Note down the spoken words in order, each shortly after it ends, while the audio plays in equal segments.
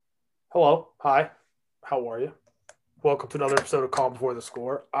Hello. Hi. How are you? Welcome to another episode of Calm Before the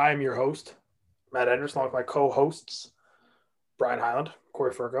Score. I'm your host, Matt Anderson, along with my co-hosts, Brian Highland,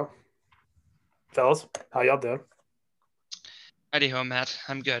 Corey Fergo. Fellas, how y'all doing? Howdy ho, Matt.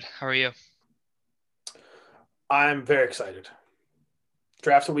 I'm good. How are you? I'm very excited.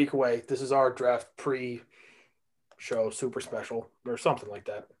 Draft's a week away. This is our draft pre-show super special or something like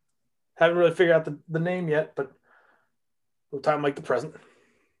that. Haven't really figured out the name yet, but no time like the present.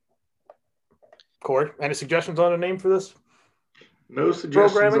 Corey, any suggestions on a name for this No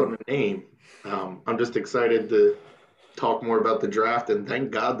suggestions programming? on the name. I'm just excited to talk more about the draft, and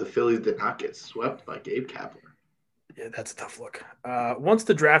thank God the Phillies did not get swept by Gabe Kapler. Yeah, that's a tough look. Once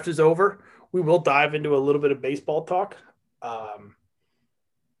the draft is over, we will dive into a little bit of baseball talk.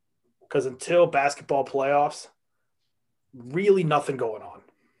 Because until basketball playoffs, really nothing going on.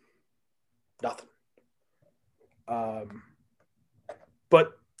 Nothing. Um,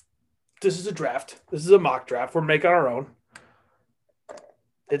 but this is a draft. This is a mock draft. We're making our own.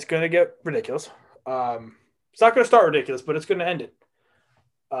 It's going to get ridiculous. It's not going to start ridiculous, but it's going to end it.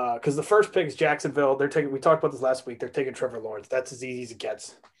 Because the first pick is Jacksonville. They're taking. We talked about this last week. They're taking Trevor Lawrence. That's as easy as it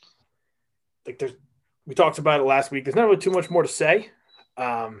gets. We talked about it last week. There's not really too much more to say.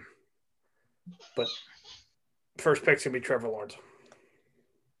 But first pick's gonna be Trevor Lawrence.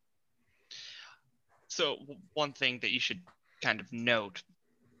 So one thing that you should kind of note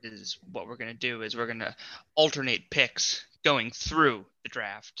is what we're going to do is we're going to alternate picks going through the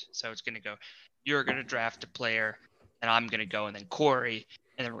draft. So it's going to go, you're going to draft a player, and I'm going to go, and then Corey,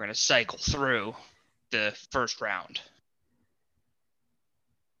 and then we're going to cycle through the first round.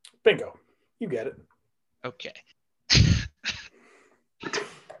 Bingo. You get it. Okay.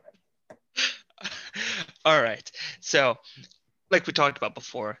 All right. So, like we talked about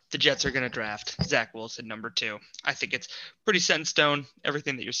before, the Jets are going to draft Zach Wilson, number 2. I think it's pretty set in stone.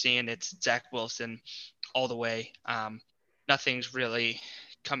 Everything that you're seeing, it's Zach Wilson all the way. Nothing's really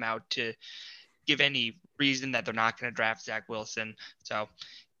come out to give any reason that they're not going to draft Zach Wilson. So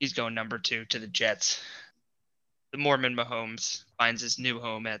he's going number 2 to the Jets. The Mormon Mahomes finds his new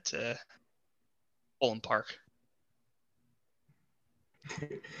home at Fulham Park.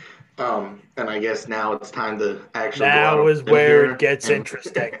 And I guess now it's time to actually go Now out is where it gets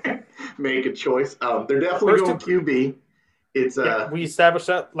interesting. make a choice. They're definitely going QB. It's we established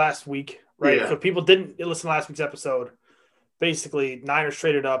that last week, right? Yeah. So people didn't listen to last week's episode. Basically, Niners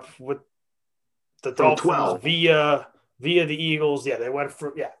traded up with the Dolphins 12. via the Eagles. Yeah, they went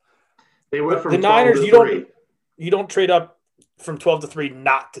from They went from the 12 Niners. to 3. You don't trade up from 12 to 3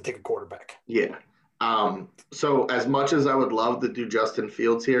 not to take a quarterback. Yeah. So as much as I would love to do Justin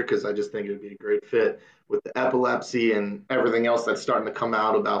Fields here, because I just think it would be a great fit with the epilepsy and everything else that's starting to come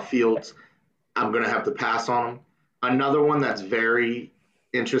out about Fields, I'm going to have to pass on him. Another one that's very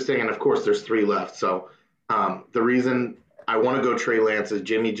interesting, and of course there's 3 left. So the reason I want to go Trey Lance is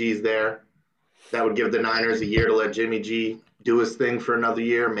Jimmy G's there. That would give the Niners a year to let Jimmy G do his thing for another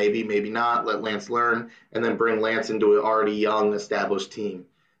year, maybe not, let Lance learn, and then bring Lance into an already young, established team.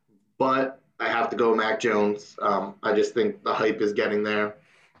 But I have to go Mac Jones. I just think the hype is getting there,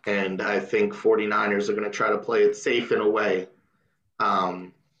 and I think 49ers are going to try to play it safe in a way,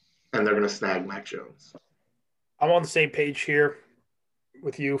 and they're going to snag Mac Jones. I'm on the same page here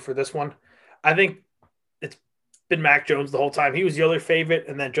with you for this one. I think it's been Mac Jones the whole time. He was the other favorite,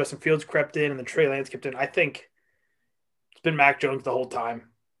 and then Justin Fields crept in, and then Trey Lance crept in. I think it's been Mac Jones the whole time.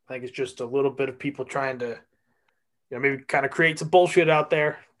 I think it's just a little bit of people trying to maybe kind of create some bullshit out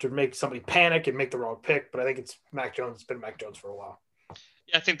there to make somebody panic and make the wrong pick. But I think it's Mac Jones. It's been Mac Jones for a while.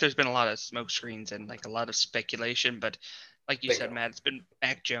 Yeah, I think there's been a lot of smoke screens and like a lot of speculation, but like you said, Matt, it's been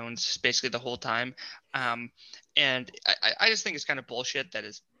Mac Jones basically the whole time. And I just think it's kind of bullshit that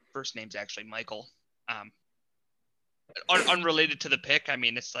his first name's actually Michael. Unrelated to the pick. I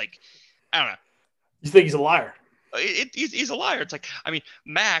mean, it's like, I don't know. You think he's a liar? He's a liar. It's like, I mean,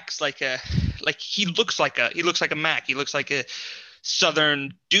 Mac's he looks like a Mac. He looks like a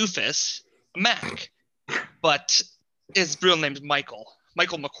Southern doofus, Mac, but his real name's Michael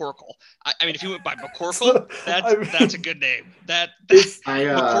McCorkle. I mean, if you went by McCorkle, that's a good name.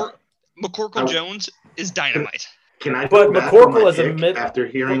 McCorkle Jones is dynamite. Can I go back on my pick after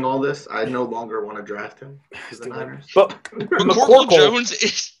hearing all this? I no longer want to draft him for the Niners. But McCorkle Jones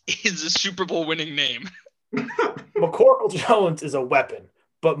is a Super Bowl winning name. McCorkle Jones is a weapon,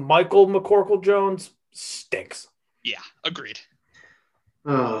 but Michael McCorkle Jones stinks. Yeah, agreed.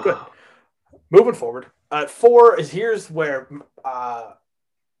 Good. Moving forward, 4 is here's where,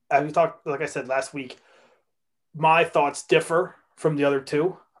 as we talked, like I said last week, my thoughts differ from the other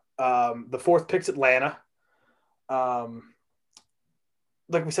 2. The 4th pick's Atlanta.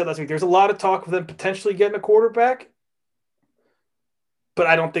 like we said last week, there's a lot of talk of them potentially getting a quarterback, but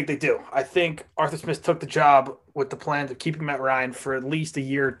I don't think they do. I think Arthur Smith took the job with the plans of keeping Matt Ryan for at least a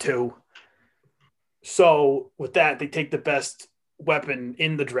year or two. So with that, they take the best weapon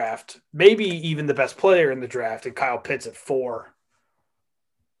in the draft, maybe even the best player in the draft, and Kyle Pitts at 4.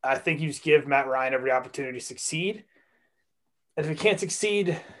 I think you just give Matt Ryan every opportunity to succeed. And if he can't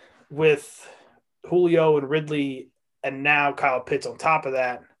succeed with Julio and Ridley and now Kyle Pitts on top of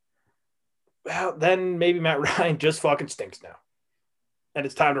that, well, then maybe Matt Ryan just fucking stinks now. And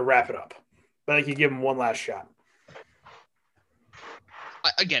it's time to wrap it up. But I could give him one last shot.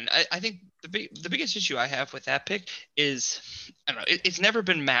 I think the biggest issue I have with that pick is, I don't know, it's never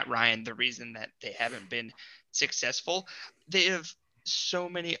been Matt Ryan the reason that they haven't been successful. They have so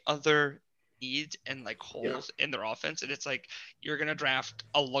many other needs and like holes in their offense, and it's like you're gonna draft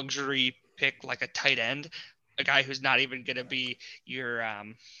a luxury pick like a tight end, a guy who's not even gonna be your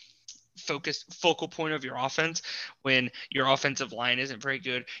focal point of your offense when your offensive line isn't very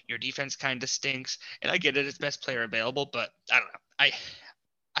good, your defense kind of stinks. And I get it, it's best player available, but I don't know.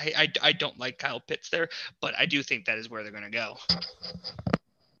 I don't like Kyle Pitts there, but I do think that is where they're going to go.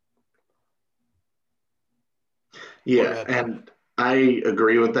 Yeah, and I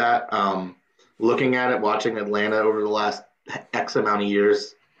agree with that. Looking at it, watching Atlanta over the last X amount of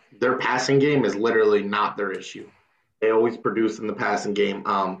years, their passing game is literally not their issue. They always produce in the passing game.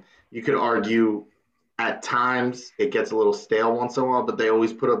 You could argue at times it gets a little stale once in a while, but they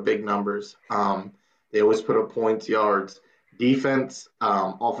always put up big numbers. They always put up points, yards. Defense,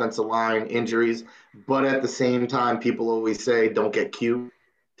 offensive line, injuries. But at the same time, people always say, don't get cute,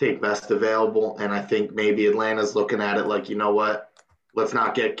 take best available. And I think maybe Atlanta's looking at it like, you know what? Let's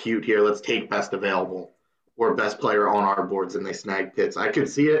not get cute here. Let's take best available or best player on our boards, and they snag Pitts. I could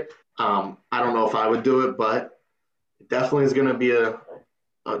see it. I don't know if I would do it, but it definitely is going to be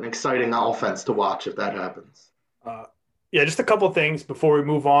an exciting offense to watch if that happens. Yeah, just a couple of things before we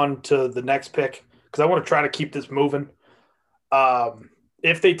move on to the next pick, because I want to try to keep this moving.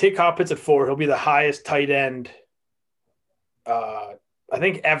 If they take Kyle Pitts at 4, he'll be the highest tight end, I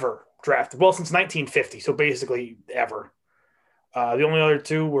think, ever drafted. Well, since 1950, so basically ever. The only other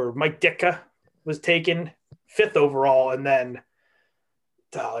two were Mike Ditka was taken 5th overall, and then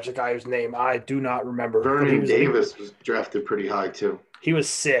there's a guy whose name I do not remember. Vernon Davis was drafted pretty high, too. He was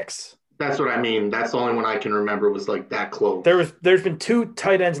 6. That's what I mean. That's the only one I can remember was like that close. There's been 2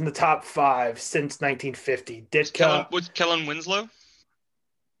 tight ends in the top 5 since 1950. Ditka. Was Kellen Winslow?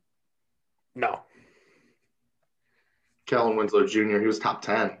 No. Kellen Winslow Jr., he was top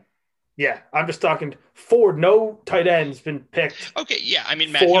 10. Yeah, I'm just talking 4. No tight end's been picked. Okay, yeah. I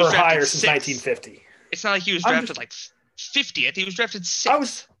mean, Matt, 4 or higher since 1950. It's not like he was drafted like 50th. He was drafted 6th. I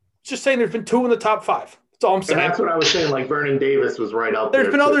was just saying there's been 2 in the top 5. That's all I'm saying. And that's what I was saying. Like Vernon Davis was right up there.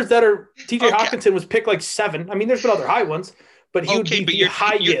 There's been others that are. T.J. Hockenson was picked like 7. I mean, there's been other high ones, but he would be the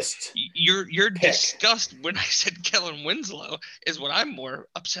highest. Your disgust when I said Kellen Winslow is what I'm more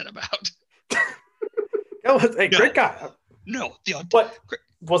upset about. Hey, great guy. No, but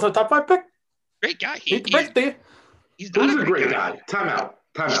wasn't a top 5 pick. Great guy. He's not a great guy. Time out.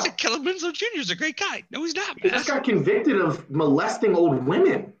 Kellen Winslow Jr. is a great guy. No, he's not. He just got convicted of molesting old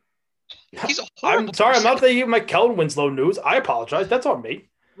women. He's a horrible I'm sorry, person. I'm not saying my Kellen Winslow news. I apologize. That's on me.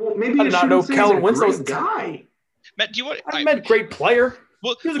 Well, maybe I did not know Kellen Winslow was a guy. Matt, do you want? I meant great player.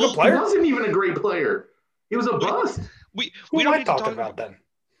 Well, he was a good player. He wasn't even a great player. He was a bust. Who am I talking about then?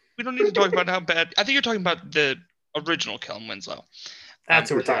 We don't need to talk about how bad. I think you're talking about the original Kellen Winslow. That's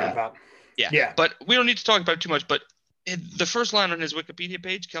what we're talking about. Yeah. But we don't need to talk about it too much. But the first line on his Wikipedia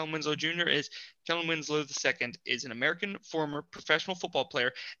page, Kellen Winslow Jr., is Kellen Winslow II is an American former professional football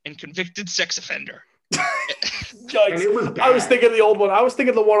player and convicted sex offender. Yikes. I was thinking the old one. I was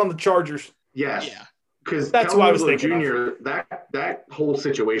thinking the one on the Chargers. Yes. Yeah. Because that's Kellen what I was Winslow thinking. Jr., that whole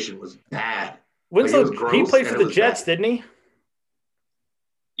situation was bad. Winslow, he played for the Jets, didn't he?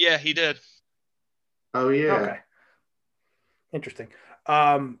 Yeah, he did. Oh, yeah. Okay. Interesting.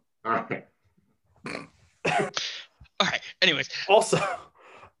 All right. All right. Anyways. Also,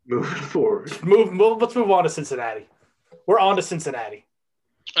 moving forward. Let's move on to Cincinnati. We're on to Cincinnati.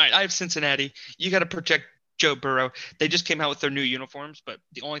 All right. I have Cincinnati. You got to protect Joe Burrow. They just came out with their new uniforms, but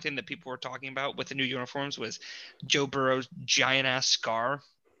the only thing that people were talking about with the new uniforms was Joe Burrow's giant ass scar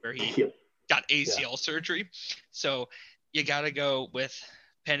where he got ACL surgery. So you got to go with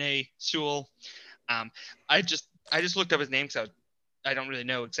Penei Sewell. I just looked up his name because I don't really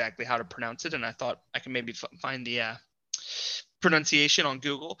know exactly how to pronounce it, and I thought I could maybe find the pronunciation on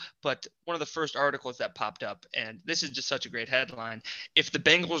Google. But one of the first articles that popped up, and this is just such a great headline: if the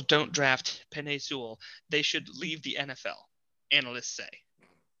Bengals don't draft Penei Sewell, they should leave the NFL. Analysts say.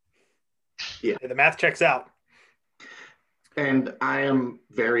 Yeah. The math checks out. And I am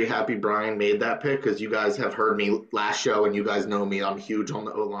very happy Brian made that pick because you guys have heard me last show and you guys know me. I'm huge on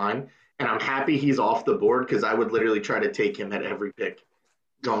the O line. And I'm happy he's off the board because I would literally try to take him at every pick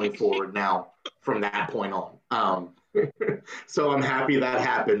going forward now from that point on. So I'm happy that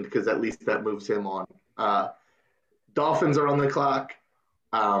happened because at least that moves him on. Dolphins are on the clock.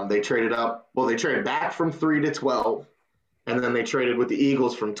 They traded up. Well, they traded back from 3 to 12, and then they traded with the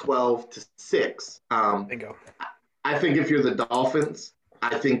Eagles from 12 to 6. Bingo. I think if you're the Dolphins,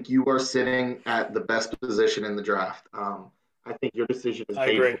 I think you are sitting at the best position in the draft. I think your decision is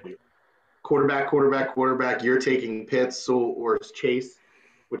made for you. Quarterback. You're taking Pitts or Chase,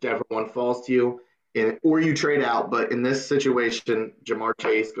 whichever one falls to you, or you trade out. But in this situation, Jamar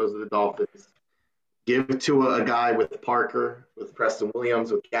Chase goes to the Dolphins. Give it to a guy with Parker, with Preston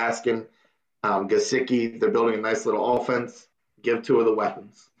Williams, with Gaskin, Gesicki. They're building a nice little offense. Give two of the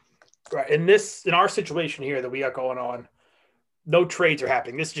weapons. Right. In our situation here that we got going on, no trades are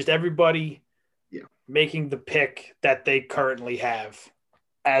happening. This is just everybody making the pick that they currently have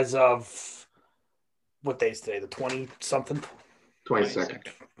as of what day is today? The 20-something? 22nd.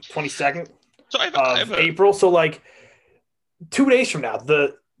 22nd So April. So like 2 days from now,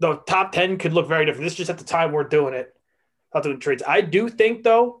 the top 10 could look very different. This is just at the time we're doing it. Not doing trades. I do think,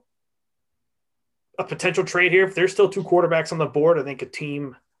 though, a potential trade here, if there's still 2 quarterbacks on the board, I think a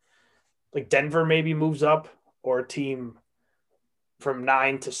team like Denver maybe moves up, or a team from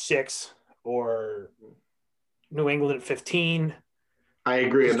 9 to 6, or New England at 15. I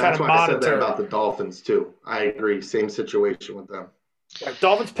agree, and that's why I said that about the Dolphins, too. I agree. Same situation with them. Right.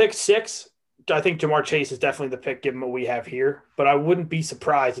 Dolphins pick 6. I think Jamar Chase is definitely the pick given what we have here, but I wouldn't be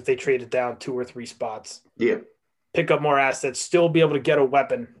surprised if they traded down 2 or 3 spots. Yeah. Pick up more assets, still be able to get a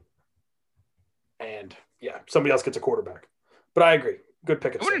weapon, and, somebody else gets a quarterback. But I agree. Good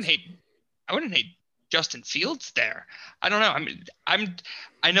pick at 6. I wouldn't hate Justin Fields there. I don't know. I mean,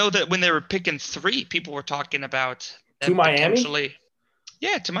 I know that when they were picking 3, people were talking about to Miami.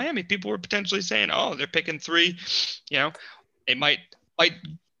 Yeah, to Miami. People were potentially saying, "Oh, they're picking 3. They might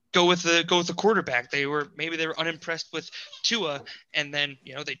go with the quarterback." Maybe they were unimpressed with Tua, and then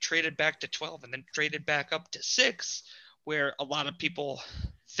they traded back to 12, and then traded back up to 6, where a lot of people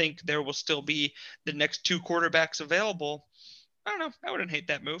think there will still be the next 2 quarterbacks available. I don't know. I wouldn't hate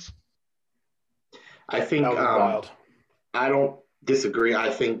that move. I think wild. I don't disagree. I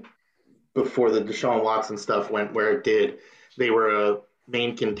think before the Deshaun Watson stuff went where it did, they were a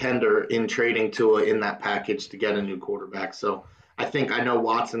main contender in trading Tua in that package to get a new quarterback. So I know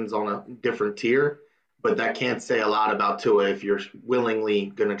Watson's on a different tier, but that can't say a lot about Tua if you're willingly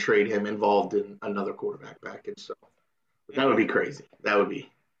going to trade him involved in another quarterback package. So that would be crazy. That would be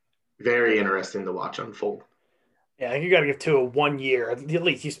very interesting to watch unfold. Yeah, I think you got to give Tua 1 year at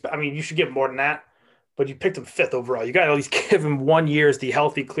least. You should give more than that. But you picked him 5th overall. You got to at least give him 1 year as the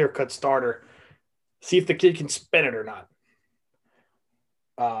healthy, clear-cut starter. See if the kid can spin it or not.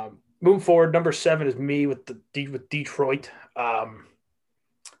 Moving forward, number 7 is me with Detroit. I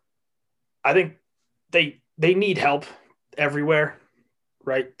think they need help everywhere,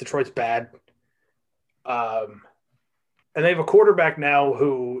 right? Detroit's bad. And they have a quarterback now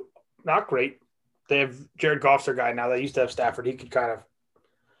who not great. They have Jared Goff's their guy now. They used to have Stafford. He could kind of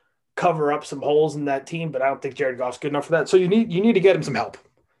cover up some holes in that team, but I don't think Jared Goff's good enough for that. So you need to get him some help.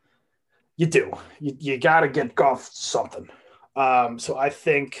 You do. You got to get Goff something. So I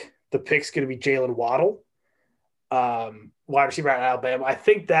think the pick's going to be Jalen Waddle, wide receiver out of Alabama. I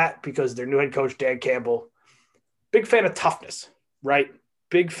think that because their new head coach, Dan Campbell, big fan of toughness, right?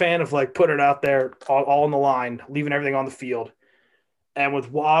 Big fan of like putting it out there all on the line, leaving everything on the field. And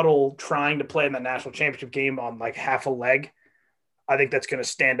with Waddle trying to play in that national championship game on like half a leg, I think that's going to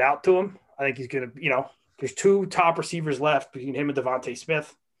stand out to him. I think he's going to, there's 2 top receivers left between him and Devontae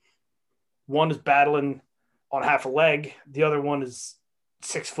Smith. One is battling on half a leg. The other one is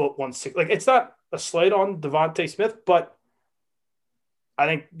 6 foot, 160. Like, it's not a slight on Devontae Smith, but I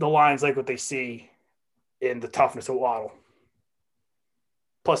think the Lions like what they see in the toughness of Waddle.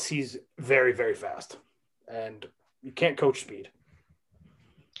 Plus, he's very, very fast, and you can't coach speed.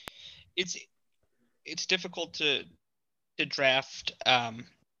 It's difficult to draft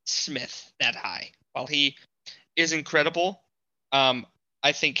Smith that high. While he is incredible,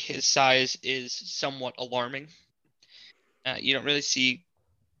 I think his size is somewhat alarming. You don't really see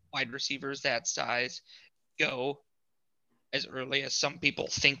wide receivers that size go as early as some people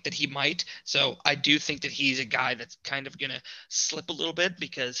think that he might. So I do think that he's a guy that's kind of going to slip a little bit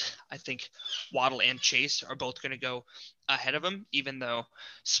because I think Waddle and Chase are both going to go ahead of him, even though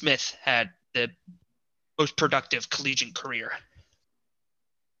Smith had – the most productive collegiate career.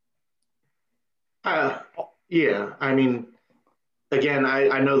 Uh, yeah, I mean, again,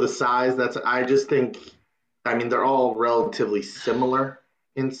 I know the size. I just think, I mean, they're all relatively similar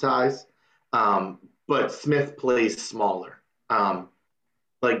in size, um, but Smith plays smaller. Um,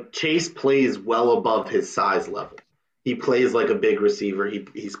 like Chase plays well above his size level. He plays like a big receiver.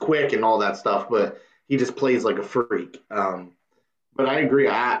 He's quick and all that stuff, but he just plays like a freak. But I agree.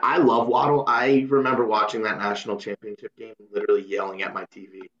 I love Waddle. I remember watching that national championship game, literally yelling at my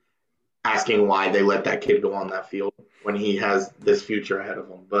TV, asking why they let that kid go on that field when he has this future ahead of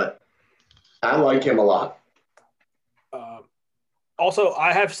him. But I like him a lot. Um, Also,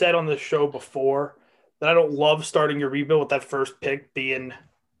 I have said on the show before that I don't love starting your rebuild with that first pick being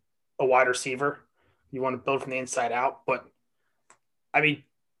a wide receiver. You want to build from the inside out. But, I mean,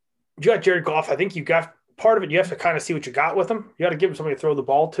 you got Jared Goff. I think you got part of it. You have to kind of see what you got with him. You got to give him somebody to throw the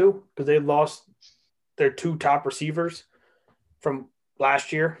ball to because they lost their two top receivers from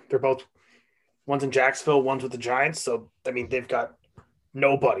last year. They're both one's in Jacksonville, one's with the Giants. So, I mean, they've got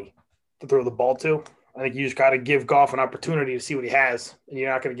nobody to throw the ball to. I think you just got to give Goff an opportunity to see what he has, and you're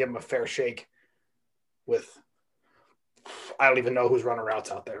not going to give him a fair shake with I don't even know who's running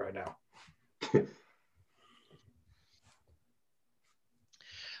routes out there right now.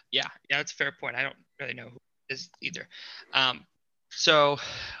 Yeah, that's a fair point. I don't really know who it is either. So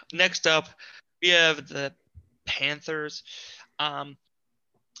next up, we have the Panthers. I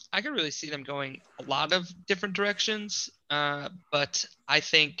could really see them going a lot of different directions, but I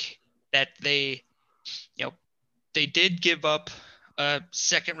think that they did give up a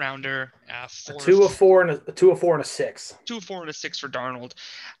second rounder, A fourth, 2 of 4 and a 2 of 4 and a 6. 2, 4, and a 6 for Darnold.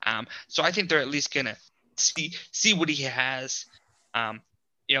 So I think they're at least gonna see what he has.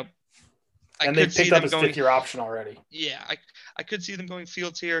 You know, I And they could see picked up them his going. 5th year option already. Yeah, I could see them going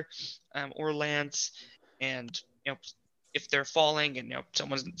Fields here, or Lance, and if they're falling and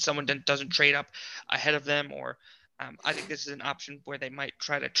someone doesn't trade up ahead of them, or I think this is an option where they might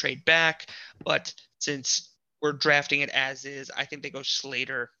try to trade back, but since we're drafting it as is, I think they go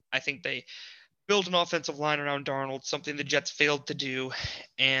Slater. I think they build an offensive line around Darnold, something the Jets failed to do,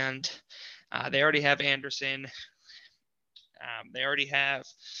 and they already have Anderson. They already have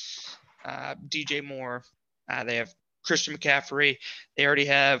DJ Moore. They have Christian McCaffrey. They already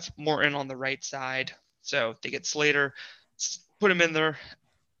have Morton on the right side. So they get Slater, put him in there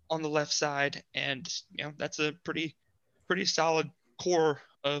on the left side, and that's a pretty solid core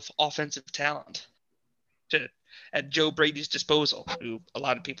of offensive talent at Joe Brady's disposal, who a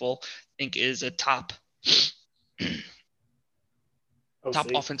lot of people think is a top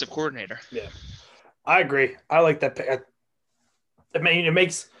offensive coordinator. Yeah, I agree. I like that pick. I mean, it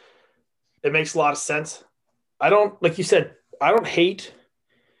makes a lot of sense. I don't like you said. I don't hate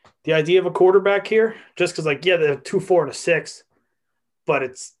the idea of a quarterback here, just because they have 2, 4, and a 6, but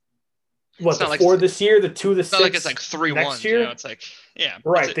it's what the 4 this year, the 2, the 6. It's not like it's like 3 next year. It's like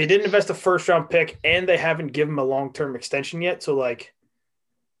right. They didn't invest a first round pick, and they haven't given him a long term extension yet. So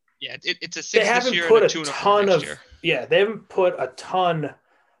it's a 6 they haven't this year put and a 2 and a 4 next year. They haven't put a ton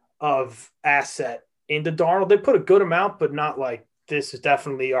of asset into Darnold. They put a good amount, but not like this is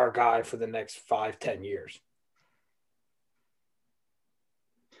definitely our guy for the next 5-10 years.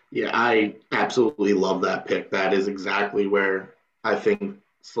 Yeah, I absolutely love that pick. That is exactly where I think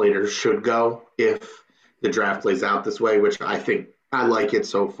Slater should go if the draft plays out this way, which I think I like it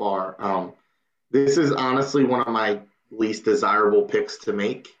so far. This is honestly one of my least desirable picks to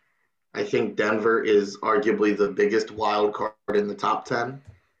make. I think Denver is arguably the biggest wild card in the top 10.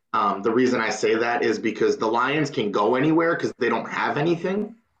 The reason I say that is because the Lions can go anywhere because they don't have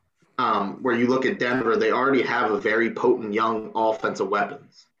anything. Where you look at Denver, they already have a very potent young offensive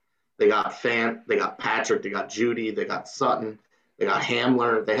weapons. They got Fant, they got Patrick, they got Judy, they got Sutton, they got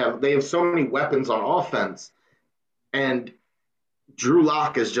Hamler. They have so many weapons on offense, and Drew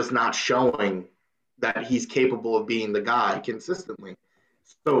Lock is just not showing that he's capable of being the guy consistently.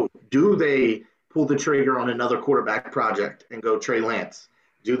 So, do they pull the trigger on another quarterback project and go Trey Lance?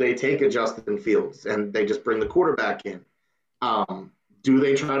 Do they take a Justin Fields and they just bring the quarterback in? Do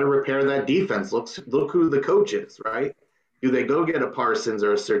they try to repair that defense? Look who the coach is, right? Do they go get a Parsons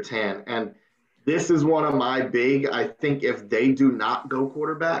or a Surtain? And this is one of my I think if they do not go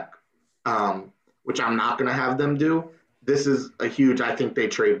quarterback, which I'm not going to have them do, this is a huge, I think they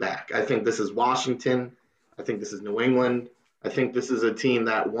trade back. I think this is Washington. I think this is New England. I think this is a team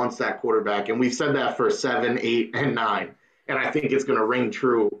that wants that quarterback. And we've said that for 7, 8, and 9. And I think it's going to ring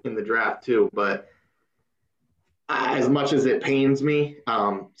true in the draft too. But as much as it pains me,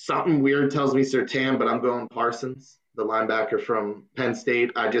 something weird tells me Surtain, but I'm going Parsons, the linebacker from Penn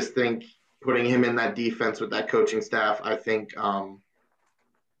State. I just think putting him in that defense with that coaching staff, I think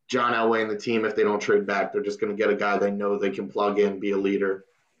John Elway and the team, if they don't trade back, they're just going to get a guy they know they can plug in, be a leader,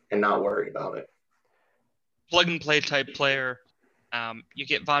 and not worry about it. Plug and play type player. You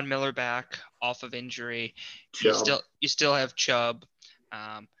get Von Miller back off of injury. Chubb. You still have Chubb.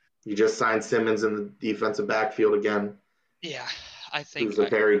 You just signed Simmons in the defensive backfield again. Yeah, I think who's a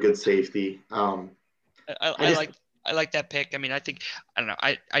very good safety. I like that pick. I mean, I don't know.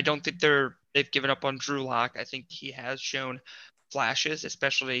 I don't think they've given up on Drew Lock. I think he has shown flashes,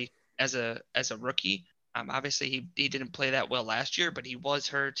 especially as a rookie. Obviously he didn't play that well last year, but he was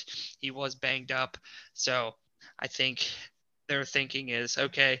hurt. He was banged up. So I think their thinking is,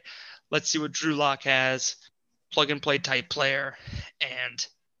 okay, let's see what Drew Lock has, plug and play type player. And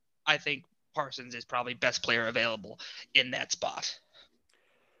I think Parsons is probably best player available in that spot.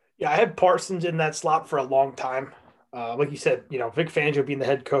 Yeah, I had Parsons in that slot for a long time. Like you said, Vic Fangio being the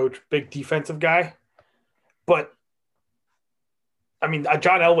head coach, big defensive guy. But, I mean,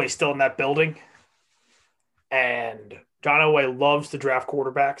 John Elway's still in that building. And John Elway loves to draft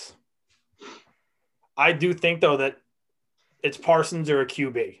quarterbacks. I do think, though, that it's Parsons or a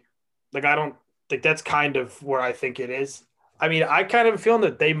QB. Like, I don't think that's kind of where I think it is. I mean, I kind of feel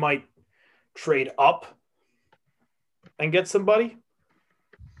that they might trade up and get somebody.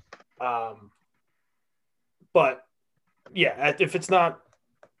 But, yeah, if it's not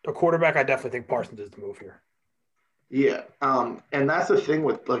a quarterback, I definitely think Parsons is the move here. Yeah, and that's the thing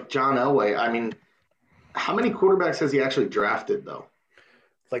with, like, John Elway. I mean, how many quarterbacks has he actually drafted, though?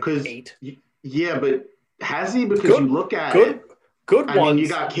 Like 8. Yeah, but has he? Because you look at it. Good ones. I mean, you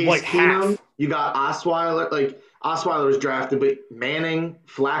got Case like Keenum, half. you got Osweiler. Like, Osweiler was drafted, but Manning,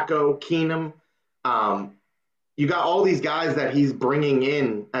 Flacco, Keenum. You got all these guys that he's bringing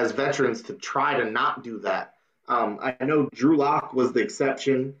in as veterans to try to not do that. I know Drew Lock was the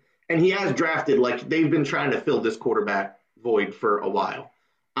exception, and he has drafted, like, they've been trying to fill this quarterback void for a while.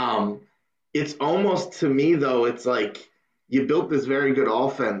 It's almost, to me, though, it's like you built this very good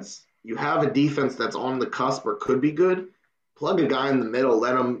offense. You have a defense that's on the cusp or could be good. Plug a guy in the middle,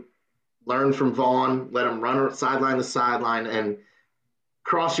 let him learn from Vaughn, let him run sideline to sideline, and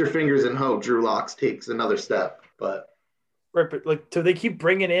cross your fingers and hope Drew Lock takes another step. But right, but like, so they keep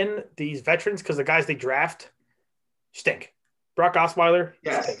bringing in these veterans because the guys they draft stink. Brock Osweiler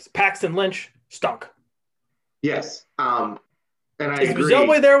stinks. Paxton Lynch stunk. Yes, and I agree. Was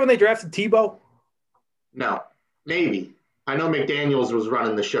Elway there when they drafted Tebow? No, maybe. I know McDaniels was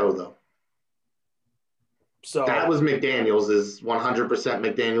running the show, though. So that was McDaniels, is 100%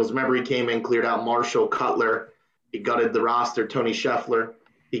 McDaniels. Remember, he came in, cleared out Marshall, Cutler. He gutted the roster, Tony Scheffler.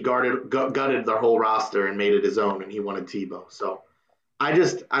 He gutted their whole roster and made it his own, and he wanted Tebow. So I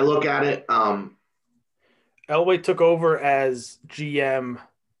look at it. Elway took over as GM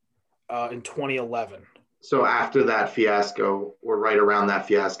in 2011. So after that fiasco, or right around that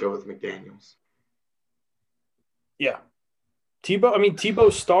fiasco with McDaniels. Yeah.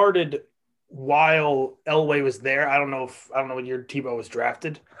 Tebow started while Elway was there. I don't know what year Tebow was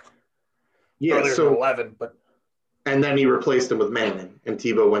drafted. Yeah, earlier than 11, but and then he replaced him with Manning, and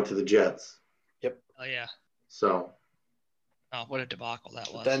Tebow went to the Jets. Yep. Oh yeah. So. Oh, what a debacle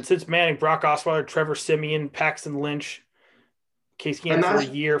that was. Then since Manning, Brock Osweiler, Trevor Siemian, Paxton Lynch, Case Keenum for a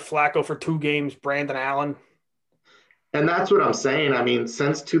year, Flacco for 2 games, Brandon Allen. And that's what I'm saying. I mean,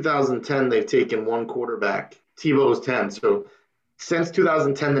 since 2010, they've taken 1 quarterback. Tebow's 10. So since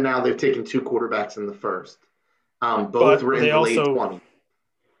 2010 to now, they've taken 2 quarterbacks in the first. Both were in the late 20s.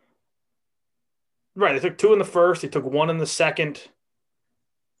 Right. They took 2 in the first. They took 1 in the second.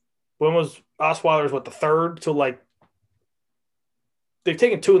 When was Osweiler's, the third? So, like, they've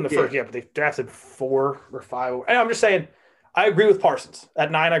taken 2 in the first, but they've drafted 4 or 5. And I'm just saying, I agree with Parsons.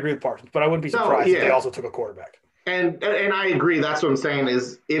 At 9, I agree with Parsons. But I wouldn't be surprised if they also took a quarterback. And I agree. That's what I'm saying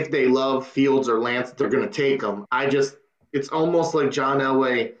is if they love Fields or Lance, they're going to take them. It's almost like John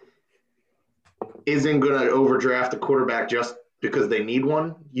Elway isn't going to overdraft a quarterback just because they need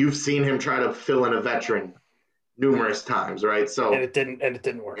one. You've seen him try to fill in a veteran numerous times, right? So and it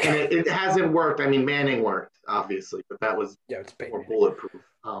didn't work. And it hasn't worked. I mean, Manning worked, obviously, but that was it's more bulletproof.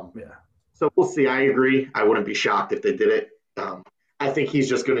 So we'll see. I agree. I wouldn't be shocked if they did it. I think he's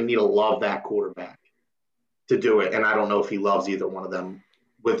just going to need to love that quarterback to do it, and I don't know if he loves either one of them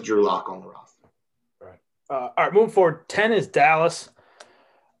with Drew Lock on the roster. Right. All right, moving forward. 10 is Dallas.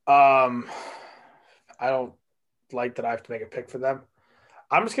 I don't like that I have to make a pick for them.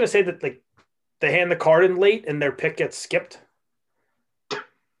 I'm just going to say that they hand the card in late and their pick gets skipped.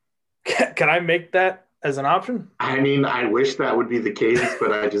 Can I make that as an option? I mean, I wish that would be the case,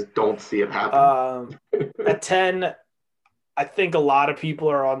 but I just don't see it happening. At 10, I think a lot of people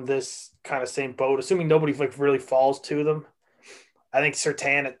are on this kind of same boat, assuming nobody really falls to them. I think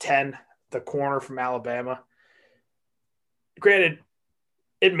Surtain at 10, the corner from Alabama. Granted,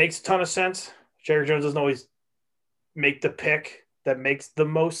 it makes a ton of sense. Jerry Jones doesn't always make the pick that makes the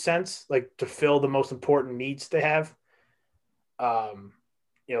most sense, like to fill the most important needs they have.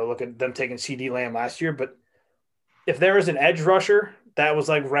 Look at them taking CD Lamb last year. But if there is an edge rusher that was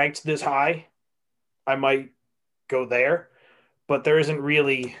like ranked this high, I might go there. But there isn't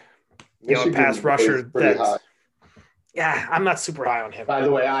really, a pass rusher that's high. Yeah, I'm not super high on him. By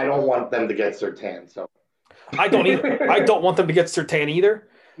the way, I don't want them to get Surtain, so I don't either. I don't want them to get Surtain either.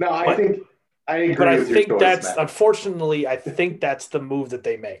 No, I agree. But I think that's unfortunately, I think that's the move that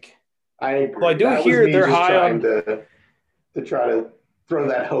they make. I agree. Well, I do hear they're high on to try to throw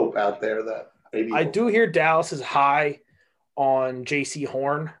that hope out there that maybe I do hear Dallas is high on J.C.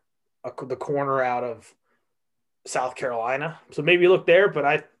 Horn, the corner out of South Carolina. So maybe look there.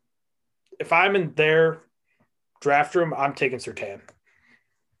 But if I'm in their draft room, I'm taking Surtain.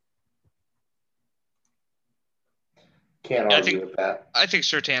 Can't argue with that. I think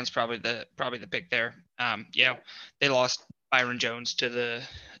Surtain's probably the pick there. They lost Byron Jones to the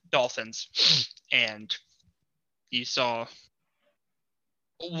Dolphins, and you saw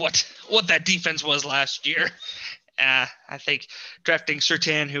what that defense was last year. I think drafting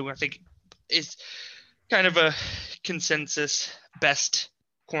Surtain, who I think is kind of a consensus best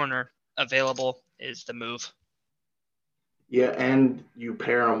corner available, is the move. Yeah, and you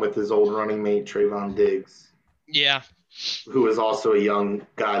pair him with his old running mate, Trayvon Diggs. Yeah. Who is also a young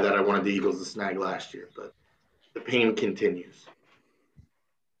guy that I wanted the Eagles to snag last year, but the pain continues.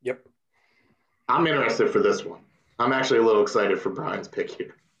 Yep. I'm interested for this one. I'm actually a little excited for Brian's pick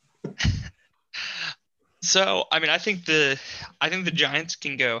here. So, I mean, I think the Giants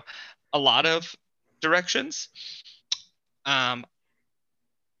can go a lot of directions. I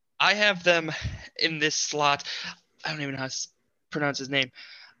have them in this slot. I don't even know how to pronounce his name.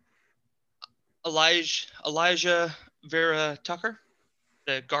 Elijah Vera Tucker,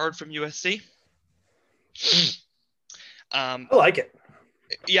 the guard from USC. I like it.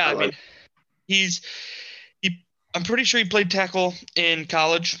 Yeah, I mean, I'm pretty sure he played tackle in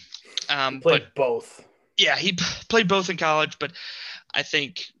college. Played both. Yeah, he played both in college, but I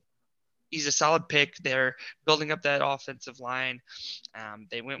think he's a solid pick. They're building up that offensive line.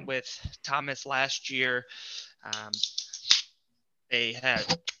 They went with Thomas last year. They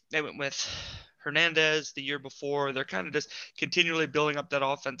went with Hernandez the year before. They're kind of just continually building up that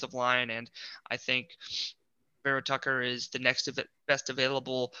offensive line, and I think Vera Tucker is the next best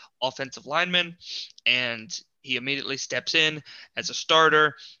available offensive lineman, and he immediately steps in as a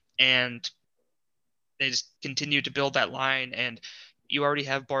starter, and they just continue to build that line. And you already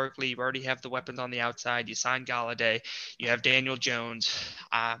have Barkley, you already have the weapons on the outside. You signed Galladay, you have Daniel Jones.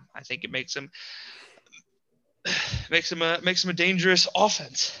 I think it makes him a dangerous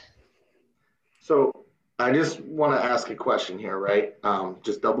offense. So I just want to ask a question here, right?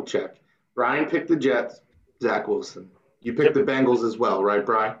 Just double check. Brian picked the Jets, Zach Wilson. You picked the Bengals as well, right,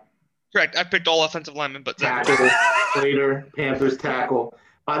 Brian? Correct. I picked all offensive linemen, but tackle, Slater, Panthers tackle.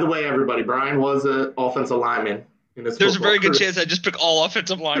 By the way, everybody, Brian was an offensive lineman in his There's a very good chance I just pick all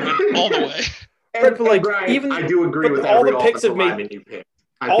offensive linemen all the way. And Brian, I do agree with all the picks have made you picked.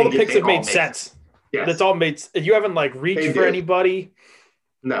 All the picks have made sense. Yes. That's all made. You haven't reached for anybody.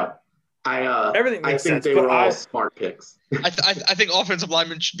 No, everything makes sense. They were all smart picks. I think offensive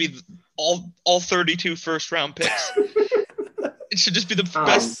linemen should be all 32 first round picks. It should just be the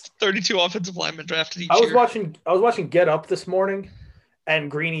best 32 offensive linemen drafted each year. I was watching Get Up this morning, and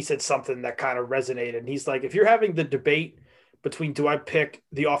Greeny said something that kind of resonated. And he's like, if you're having the debate between do I pick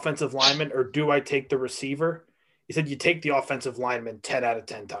the offensive lineman or do I take the receiver, he said you take the offensive lineman 10 out of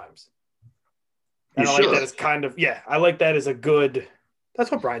 10 times. And I like that as kind of, I like that as a good,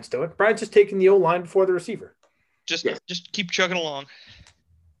 that's what Brian's doing. Brian's just taking the O-line before the receiver. Just keep chugging along.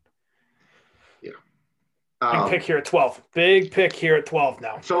 Yeah. Big pick here at 12. Big pick here at 12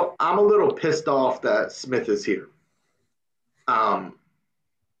 now. So I'm a little pissed off that Smith is here.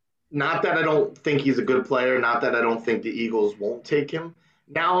 Not that I don't think he's a good player, not that I don't think the Eagles won't take him.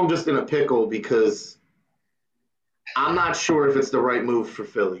 Now I'm just in a pickle because I'm not sure if it's the right move for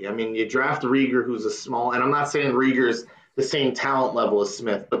Philly. I mean, you draft Reagor, who's a small, and I'm not saying Reagor's the same talent level as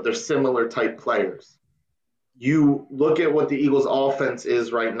Smith, but they're similar type players. You look at what the Eagles' offense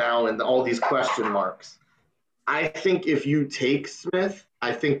is right now and all these question marks. I think if you take Smith,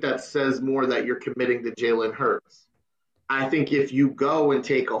 I think that says more that you're committing to Jalen Hurts. I think if you go and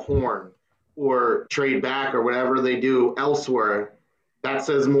take a Horn or trade back or whatever they do elsewhere, that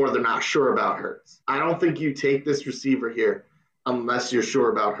says more they're not sure about Hurts. I don't think you take this receiver here unless you're sure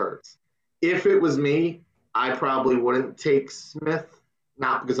about Hurts. If it was me, I probably wouldn't take Smith,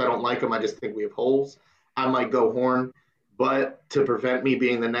 not because I don't like him. I just think we have holes. I might go Horn, but to prevent me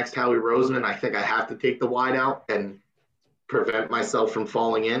being the next Howie Roseman, I think I have to take the wide out and prevent myself from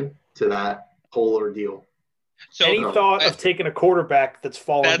falling in to that whole ordeal. So Any thought of taking a quarterback that's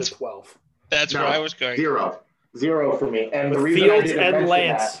fallen to 12? That's where I was going. Zero for me. And with the reason Fields and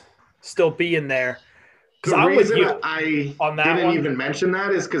Lance still being there. The I'm reason with you I on that didn't one. even mention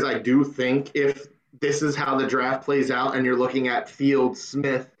that is because I do think if this is how the draft plays out and you're looking at Fields,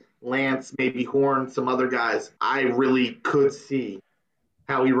 Smith, Lance, maybe Horn, some other guys, I really could see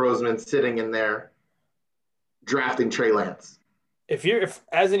Howie Roseman sitting in there drafting Trey Lance. If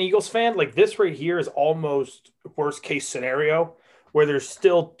as an Eagles fan, like this right here is almost worst case scenario where there's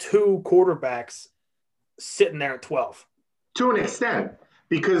still 2 quarterbacks sitting there at 12. To an extent,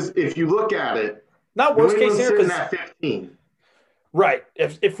 because if you look at it, not worst case scenario at 15. Right.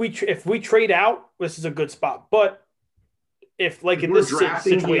 If we trade out, this is a good spot. But if like in this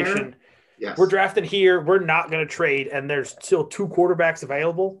situation, yes. We're drafting here, we're not going to trade, and there's still 2 quarterbacks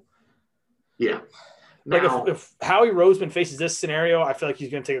available. Yeah. Now, like if Howie Roseman faces this scenario, I feel like he's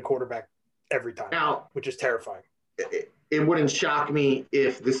going to take a quarterback every time, which is terrifying. It wouldn't shock me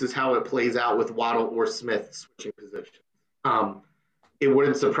if this is how it plays out with Waddle or Smith switching positions. It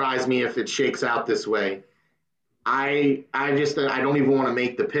wouldn't surprise me if it shakes out this way. I don't even want to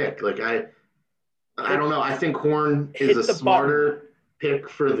make the pick. Like I don't know. I think Horn is a smarter pick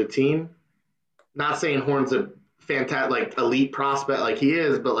for the team. Not saying Horn's a fantastic, like elite prospect like he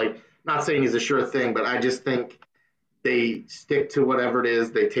is, but like not saying he's a sure thing. But I just think they stick to whatever it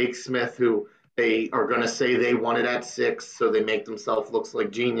is. They take Smith, who they are going to say they wanted at 6, so they make themselves look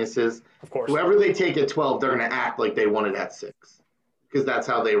like geniuses. Of course. Whoever they take at 12, they're going to act like they wanted at 6 because that's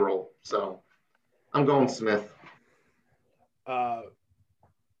how they roll. So I'm going Smith.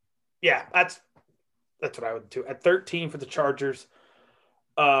 Yeah, that's what I would do. At 13 for the Chargers,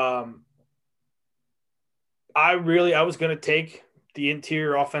 I was going to take the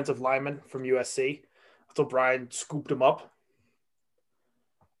interior offensive lineman from USC until Brian scooped him up.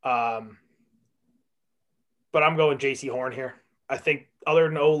 But I'm going JC Horn here. I think other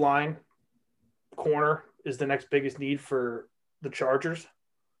than O-line, corner is the next biggest need for the Chargers.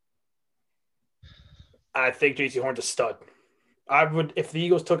 I think JC Horn's a stud. I would, if the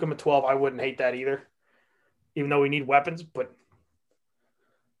Eagles took him at 12, I wouldn't hate that either, even though we need weapons. But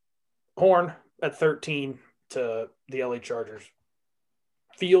Horn at 13 to the LA Chargers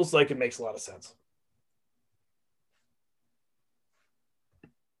feels like it makes a lot of sense.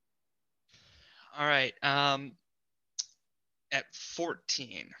 All right. At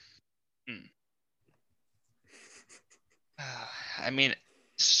 14. I mean,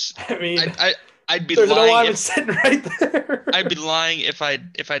 I'd be there's lying. There's an sitting right there. I'd be lying if I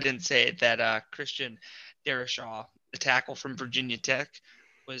didn't say that Christian Darrisaw, the tackle from Virginia Tech,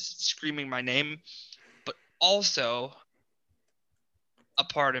 was screaming my name. But also, a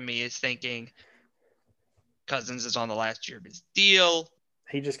part of me is thinking Cousins is on the last year of his deal.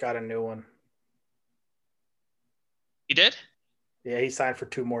 He just got a new one. He did? Yeah, he signed for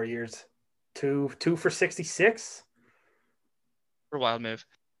 2 more years. Two for 66. For a wild move.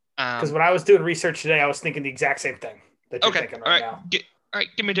 Because when I was doing research today, I was thinking the exact same thing that you're thinking right now. All right,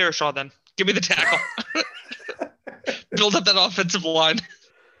 give me Darrisaw then. Give me the tackle. Build up that offensive line.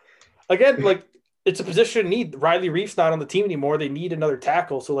 Again, like, it's a position need. Riley Reif's not on the team anymore. They need another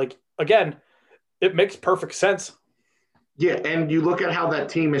tackle. So, like, again, it makes perfect sense. Yeah, and you look at how that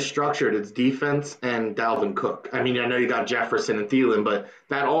team is structured. It's defense and Dalvin Cook. I mean, I know you got Jefferson and Thielen, but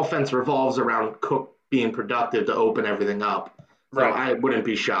that offense revolves around Cook being productive to open everything up. So right. I wouldn't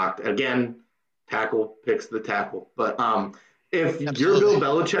be shocked. Again, tackle picks the tackle. But if you're Bill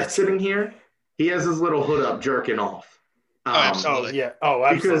Belichick sitting here, he has his little hood up jerking off. Absolutely. Yeah. Oh,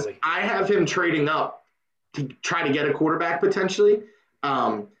 absolutely. Because I have him trading up to try to get a quarterback potentially.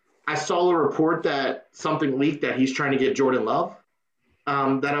 I saw a report that something leaked that he's trying to get Jordan Love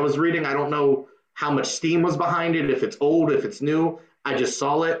that I was reading. I don't know how much steam was behind it, if it's old, if it's new. I just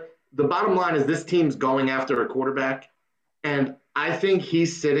saw it. The bottom line is this team's going after a quarterback, and I think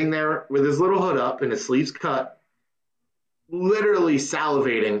he's sitting there with his little hood up and his sleeves cut, literally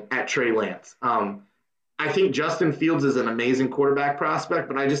salivating at Trey Lance. I think Justin Fields is an amazing quarterback prospect,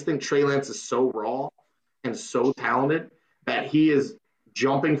 but I just think Trey Lance is so raw and so talented that he is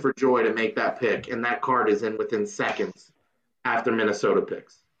jumping for joy to make that pick, and that card is in within seconds after Minnesota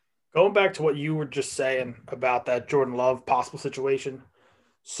picks. Going back to what you were just saying about that Jordan Love possible situation.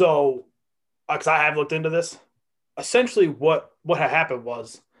 So, because I have looked into this, essentially what had happened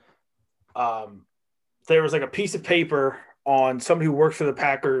was there was like a piece of paper on somebody who works for the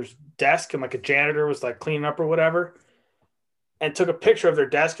Packers desk, and like a janitor was like cleaning up or whatever, and took a picture of their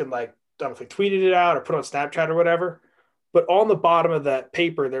desk and like, I don't know if they tweeted it out or put it on Snapchat or whatever. But on the bottom of that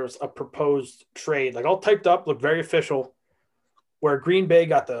paper, there was a proposed trade, like all typed up, looked very official, where Green Bay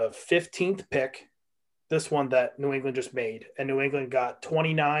got the 15th pick, this one that New England just made, and New England got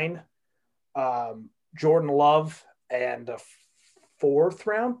 29, Jordan Love, and a 4th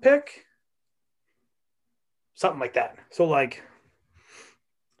round pick, something like that. So like,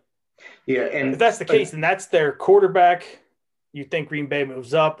 yeah, and if that's the case, then that's their quarterback. You think Green Bay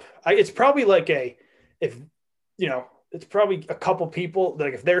moves up? It's probably like it's probably a couple people,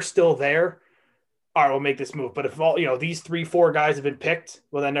 like if they're still there, all right, we'll make this move. But if all these 3-4 guys have been picked,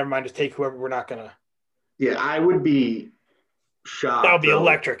 well then never mind, just take whoever. We're not gonna. Yeah, I would be shocked. That would be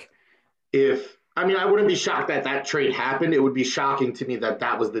electric. I wouldn't be shocked that trade happened. It would be shocking to me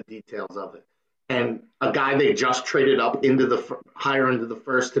that was the details of it. And a guy they just traded up into the higher into the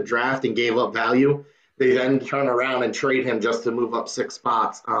first to draft and gave up value, they then turn around and trade him just to move up 6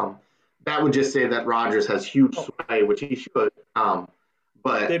 spots. That would just say that Rodgers has huge sway, which he should.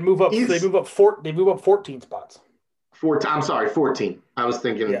 But they move up 14 spots. 14. I was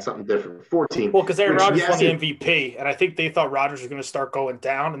thinking something different. 14. Well, because Aaron Rodgers won the MVP, and I think they thought Rodgers was going to start going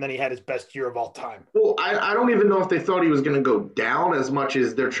down, and then he had his best year of all time. Well, I don't even know if they thought he was going to go down as much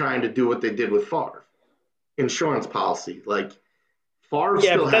as they're trying to do what they did with Favre. Insurance policy. Like, Favre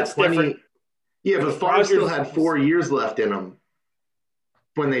still had plenty. Different. Yeah, but Favre still had 4 years left in him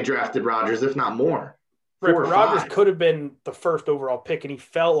when they drafted Rodgers, if not more. Rodgers could have been the first overall pick, and he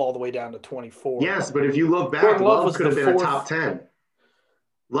fell all the way down to 24. Yes, but if you look back, Love could have been a top 10.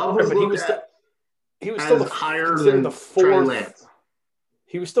 Love was he was still higher than the 4th. Trey Lance.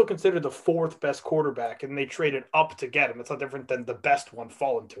 He was still considered the 4th best quarterback, and they traded up to get him. It's not different than the best one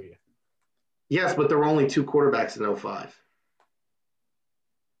falling to you. Yes, but there were only 2 quarterbacks in 05.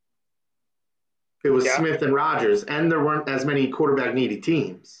 It was Smith and Rodgers, and there weren't as many quarterback-needy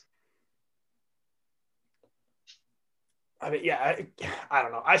teams. I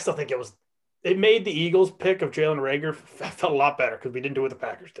don't know. I still think it made the Eagles pick of Jalen Reagor felt a lot better because we didn't do what the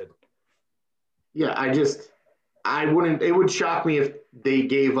Packers did. Yeah, it would shock me if they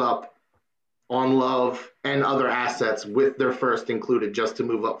gave up on Love and other assets with their first included just to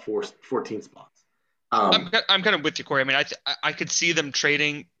move up 14 spots. I'm kind of with you, Corey. I mean, I could see them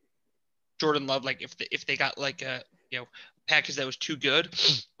trading Jordan Love, like if they got like a package that was too good,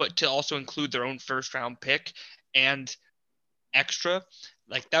 but to also include their own 1st round pick and extra,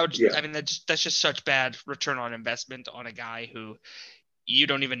 like that would I mean that's just such bad return on investment on a guy who you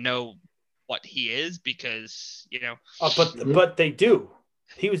don't even know what he is because but they do.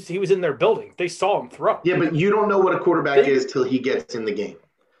 He was in their building. They saw him throw. Yeah, but you don't know what a quarterback is till he gets in the game.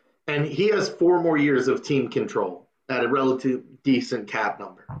 And he has 4 more years of team control at a relative decent cap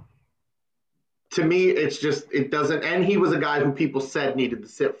number. To me, it's just it doesn't, and he was a guy who people said needed to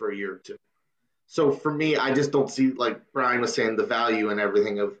sit for a year or 2. So for me, I just don't see, like Brian was saying, the value and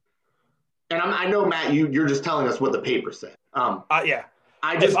everything of. And I know, Matt, you're just telling us what the paper said. Yeah.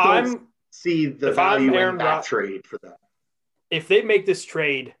 I just don't see the value in that trade for them. If they make this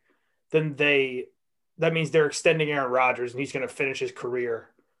trade, then that means they're extending Aaron Rodgers, and he's going to finish his career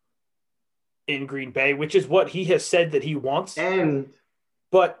in Green Bay, which is what he has said that he wants.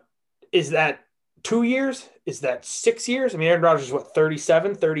 But is that 2 years? Is that 6 years? I mean, Aaron Rodgers is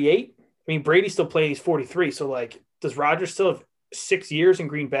 37, 38? I mean, Brady's still playing. He's 43. So, like, does Rodgers still have 6 years in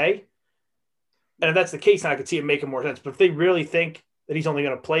Green Bay? And if that's the case, then I could see it making more sense. But if they really think that he's only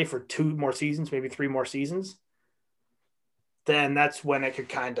going to play for 2 more seasons, maybe 3 more seasons, then that's when it could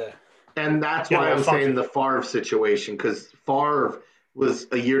kind of. And that's why I'm saying the Favre situation, because Favre was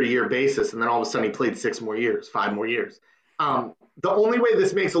a year-to-year basis, and then all of a sudden he played 6 more years, 5 more years. The only way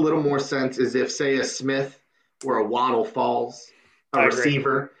this makes a little more sense is if, say, a Smith or a Waddle falls, a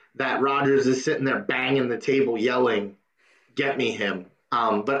receiver, that Rodgers is sitting there banging the table yelling, "Get me him."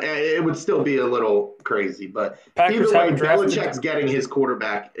 But it would still be a little crazy. But either way, Belichick's getting his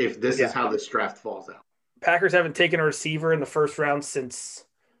quarterback if this is how this draft falls out. Packers haven't taken a receiver in the 1st round since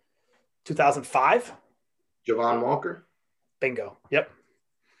 2005. Javon Walker? Bingo. Yep.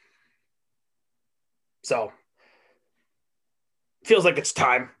 So, feels like it's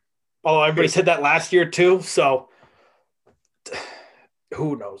time. Although everybody said that last year too, so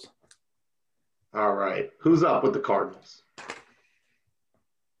who knows? All right. Who's up with the Cardinals?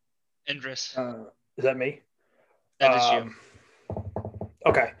 Andres. Is that me? That is you.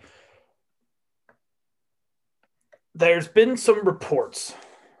 Okay. There's been some reports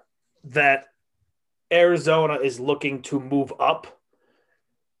that Arizona is looking to move up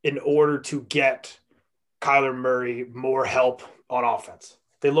in order to get Kyler Murray more help on offense.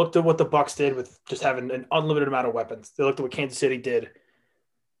 They looked at what the Bucs did with just having an unlimited amount of weapons. They looked at what Kansas City did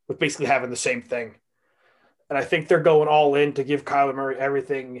with basically having the same thing. And I think they're going all in to give Kyler Murray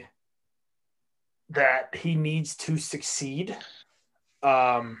everything that he needs to succeed.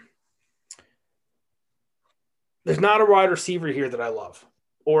 There's not a wide receiver here that I love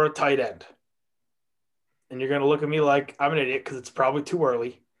or a tight end. And you're going to look at me like I'm an idiot because it's probably too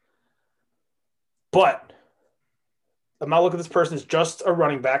early. But I'm not looking at this person as just a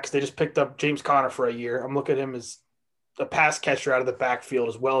running back because they just picked up James Conner for a year. I'm looking at him as a pass catcher out of the backfield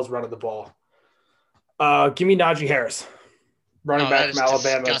as well as running the ball. Give me Najee Harris, running back from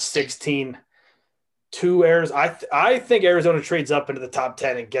Alabama, disgusting. 16. 2 errors. I think Arizona trades up into the top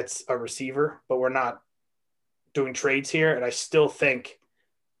 10 and gets a receiver, but we're not doing trades here. And I still think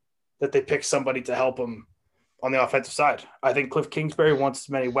that they pick somebody to help them on the offensive side. I think Cliff Kingsbury wants as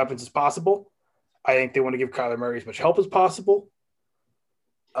many weapons as possible. I think they want to give Kyler Murray as much help as possible.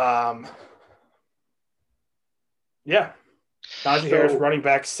 Yeah. Najee Harris, running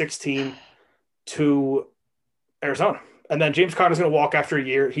back, 16 to Arizona. And then James Conner's going to walk after a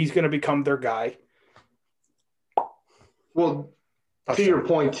year. He's going to become their guy. Well, to your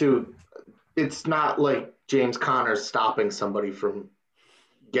point, too, it's not like James Conner's stopping somebody from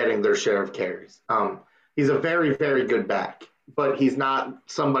getting their share of carries. He's a very, very good back, but he's not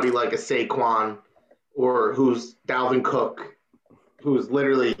somebody like a Saquon or who's Dalvin Cook, who's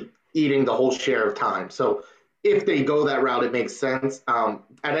literally eating the whole share of time. So if they go that route, it makes sense. At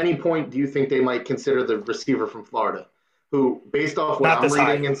any point, do you think they might consider the receiver from Florida, who, based off what I'm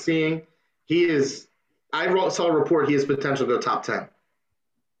reading and seeing, he is – I saw a report he has potential to go top 10.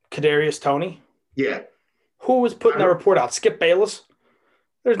 Kadarius Toney? Yeah. Who was putting that report out? Skip Bayless?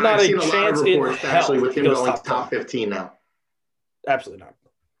 There's not a chance in hell actually with him going top top 15 now. Absolutely not.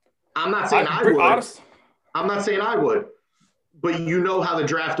 I'm not saying I would. I'm not saying I would. But you know how the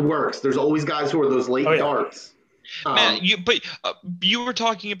draft works. There's always guys who are those late darts. Man, you were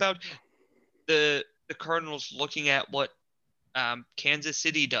talking about the Cardinals looking at what Kansas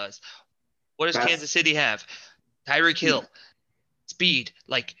City does. What does Kansas City have? Tyreek Hill, speed.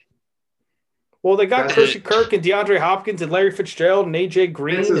 Well, they got Christian Kirk and DeAndre Hopkins and Larry Fitzgerald and AJ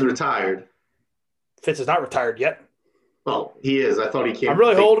Green. Fitz is retired. Fitz is not retired yet. Well, he is. I thought he came. I'm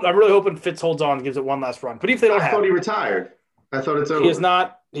really hoping Fitz holds on and gives it one last run. But if they don't I thought he retired. I thought it's over. He is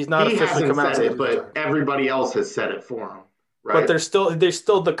not. He's not he officially come out. Said it, but everybody else has said it for him. Right? But there's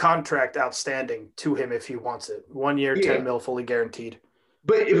still the contract outstanding to him if he wants it. 1 year, $10 million, fully guaranteed.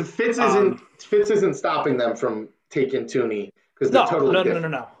 But if Fitz isn't stopping them from taking Tooney because they're totally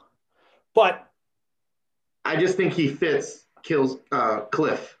different. No. But I just think kills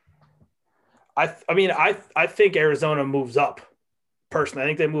Cliff. I think Arizona moves up. Personally, I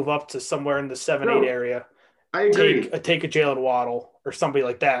think they move up to somewhere in the 7-8 area. I agree. Take a Jalen Waddle or somebody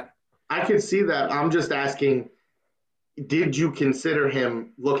like that. I could see that. I'm just asking, did you consider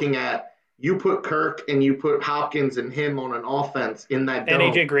him looking at you put Kirk and you put Hopkins and him on an offense in that dome.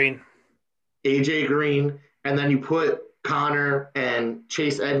 And AJ Green. And then you put Connor and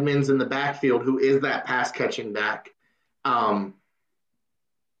Chase Edmonds in the backfield, who is that pass-catching back.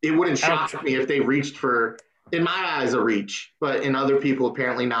 It wouldn't shock me if they reached for, in my eyes, a reach, but in other people,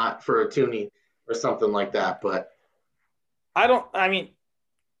 apparently not, for a Tooney or something like that. But at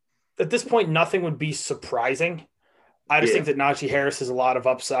this point, nothing would be surprising. I just think that Najee Harris has a lot of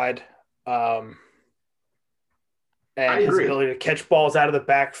upside. And his ability to catch balls out of the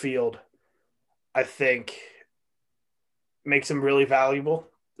backfield, I think, makes him really valuable,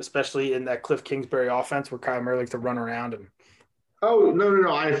 especially in that Cliff Kingsbury offense where Kyler Murray likes to run around. Oh,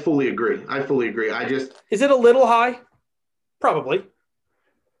 no. I fully agree. Is it a little high? Probably.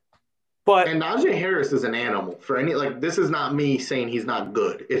 And Najee Harris is an animal for this is not me saying he's not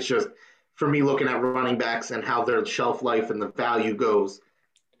good. It's just for me looking at running backs and how their shelf life and the value goes.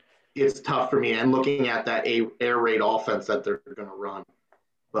 It's tough for me, and looking at that air raid offense that they're going to run.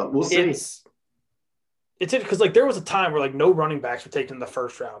 But we'll see. It's because there was a time where no running backs were taken in the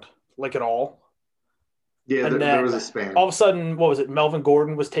first round, at all. Yeah, there was a span. All of a sudden, what was it? Melvin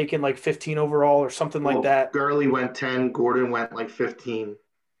Gordon was taken 15 overall or something like that. Gurley went 10. Gordon went 15.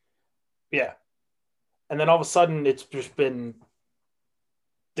 Yeah, and then all of a sudden, it's just been.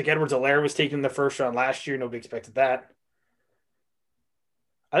 Edwards-Helaire was taken in the first round last year. Nobody expected that.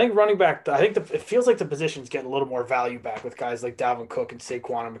 I think running back. It feels like the position's getting a little more value back with guys like Dalvin Cook and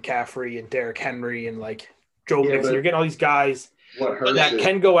Saquon and McCaffrey and Derrick Henry and Joe Mixon. You're getting all these guys that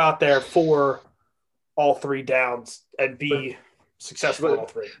can go out there for all 3 downs and be successful in all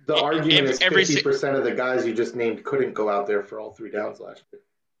 3. The argument is 50% of the guys you just named couldn't go out there for all 3 downs last year.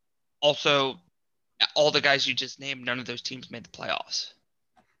 Also, all the guys you just named, none of those teams made the playoffs.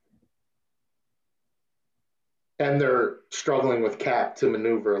 And they're struggling with cap to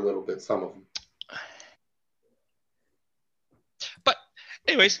maneuver a little bit, some of them. But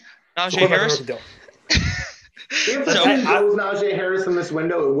anyways, So Najee what about the Harris. rookie deal? If a So- team goes Najee Harris in this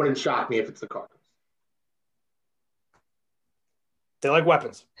window, it wouldn't shock me if it's the Cardinals. They like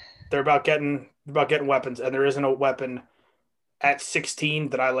weapons. They're about getting weapons, and there isn't a weapon at 16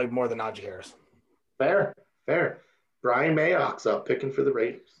 that I like more than Najee Harris. Fair. Brian Mayock's up picking for the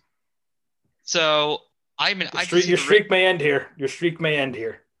Raiders. So I can see Your the streak may end here. Your streak may end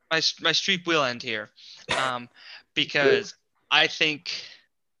here. my streak will end here, because I think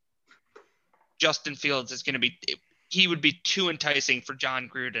Justin Fields is going to be. He would be too enticing for John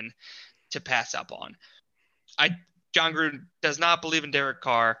Gruden to pass up on. John Gruden does not believe in Derek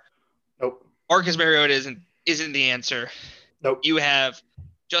Carr. Nope. Marcus Mariota isn't the answer. Nope. You have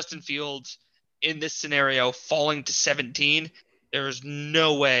Justin Fields in this scenario falling to 17. There is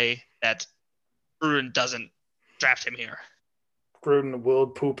no way that Gruden doesn't draft him here. Gruden will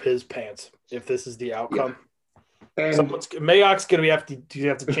poop his pants if this is the outcome. Yeah. And Mayock's going to have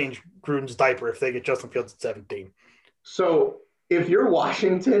to change Gruden's diaper if they get Justin Fields at 17. so if you're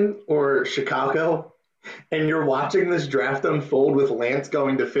Washington or Chicago and you're watching this draft unfold with Lance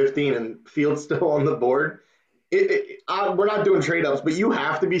going to 15 and Fields still on the board, we're not doing trade-ups, but you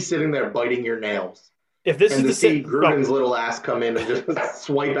have to be sitting there biting your nails. If this And to is see Gruden's little ass come in and just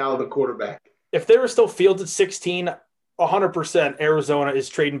swipe out the quarterback. if there were still Fields at 16, 100% Arizona is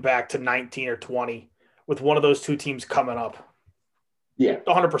trading back to 19 or 20 with one of those two teams coming up. Yeah.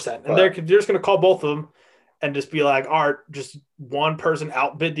 100%. And they're just going to call both of them and just be like, all right, just one person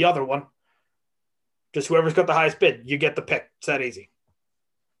outbid the other one. Just whoever's got the highest bid, you get the pick. It's that easy.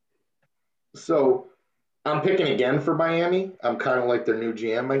 So I'm picking again for Miami. I'm kind of like their new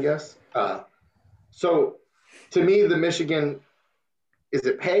GM, I guess. So to me, the Michigan, is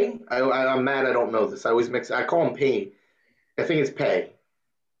it Pay? I'm mad I don't know this. I always mix. I call him Pay. I think it's Pay.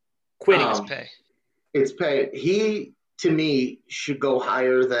 Quitting It's Pay. It's Pay. He, to me, should go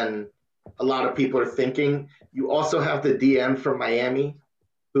higher than a lot of people are thinking. You also have the DM from Miami,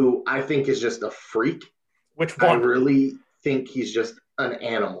 who I think is just a freak. Which I one? really think he's just an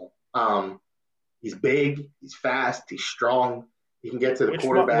animal. He's big, he's fast, he's strong. He can get to the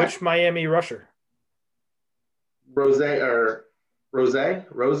quarterback. Which Miami rusher? Rosu.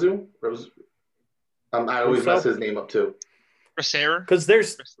 I always Russo? mess his name up too. Rosaire. Because I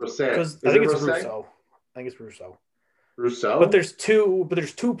think it's Rosé? Russo. I think it's Russo. Rousseau. But there's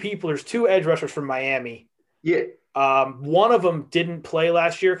two people. There's two edge rushers from Miami. Yeah. One of them didn't play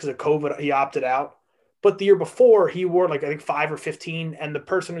last year because of COVID. He opted out. But the year before, he wore I think 5 or 15. And the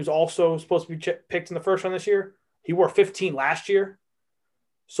person who's also supposed to be picked in the first round this year, he wore 15 last year.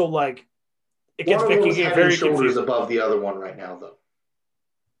 So it gets one of them's head very and shoulders confusing. above the other one right now, though.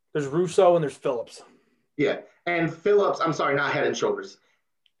 There's Russo and there's Phillips. Yeah, and Phillips. I'm sorry, not head and shoulders.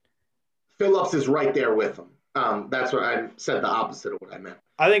 Phillips is right there with him. That's what I said. The opposite of what I meant.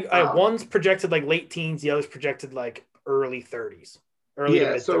 I think one's projected late teens, the other's projected early 30s, early to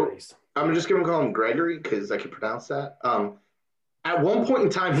mid 30s. I'm just going to call him Gregory because I can pronounce that. At one point in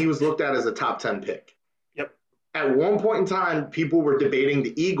time, he was looked at as a top 10 pick. Yep. At one point in time, people were debating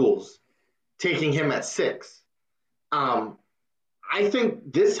the Eagles taking him at 6. I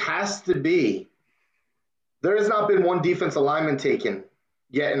think this has to be – there has not been one defensive lineman taken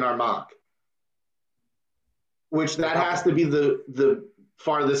yet in our mock, which that has to be the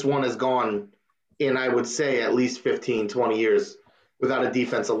farthest one has gone in, I would say, at least 15, 20 years without a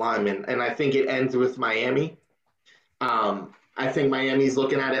defensive lineman. And I think it ends with Miami. I think Miami's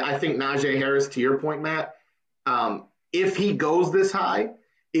looking at it. I think Najee Harris, to your point, Matt, if he goes this high,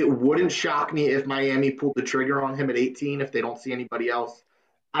 it wouldn't shock me if Miami pulled the trigger on him at 18 if they don't see anybody else.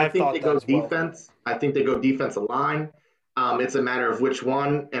 I think they go defense. I think they go defensive line. It's a matter of which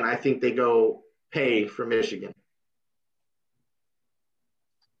one, and I think they go Pay for Michigan.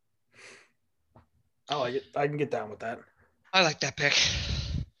 I like it. I can get down with that. I like that pick.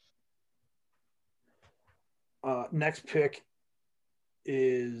 Next pick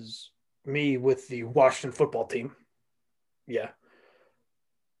is me with the Washington football team. Yeah.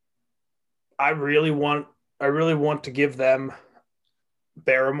 I really want to give them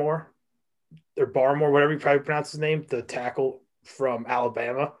Barmore, whatever you probably pronounce his name, the tackle from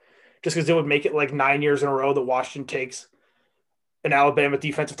Alabama, just because it would make it 9 years in a row that Washington takes an Alabama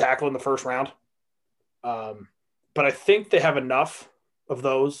defensive tackle in the first round. But I think they have enough of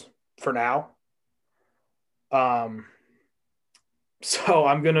those for now. So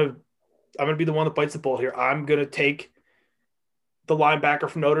I'm gonna be the one that bites the bullet here. I'm gonna take the linebacker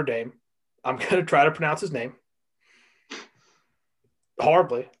from Notre Dame. I'm going to try to pronounce his name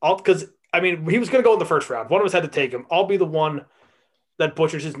horribly. Because, he was going to go in the first round. One of us had to take him. I'll be the one that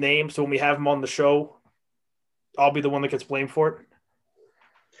butchers his name. So when we have him on the show, I'll be the one that gets blamed for it.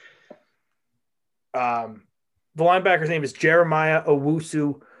 The linebacker's name is Jeremiah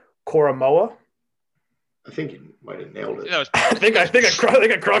Owusu Koromoa. I think you might have nailed it. I think I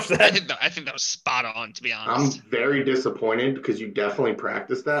crushed that. I think that was spot on, to be honest. I'm very disappointed because you definitely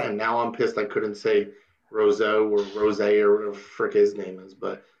practiced that, and now I'm pissed I couldn't say Roseau or Rose or whatever the frick his name is.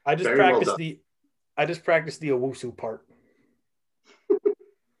 But I just practiced the Owusu part.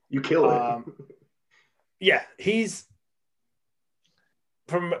 You kill it. Yeah, he's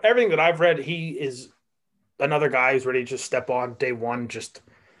from everything that I've read, he is another guy who's ready to just step on day one.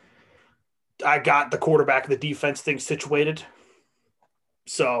 I got the quarterback and the defense thing situated.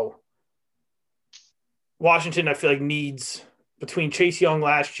 So Washington, I feel like, needs between Chase Young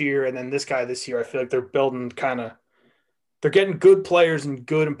last year and then this guy this year. I feel like they're building they're getting good players in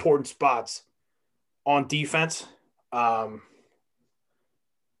good important spots on defense. Kind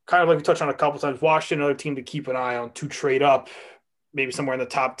of like we touched on a couple times, Washington, another team to keep an eye on to trade up, maybe somewhere in the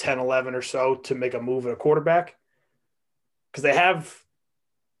top 10, 11 or so to make a move at a quarterback. Because they have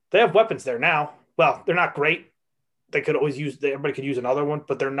weapons there now. Well, they're not great. Everybody could use another one,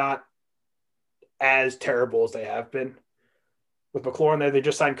 but they're not as terrible as they have been. With McLaurin there, they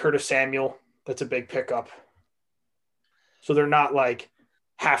just signed Curtis Samuel. That's a big pickup. So they're not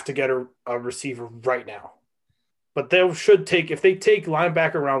have to get a receiver right now. But if they take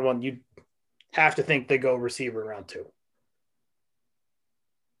linebacker round 1, you'd have to think they go receiver round 2.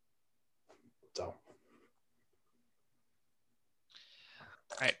 So. All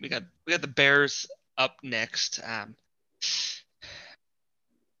right, we got the Bears up next. I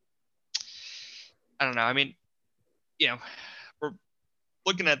don't know. We're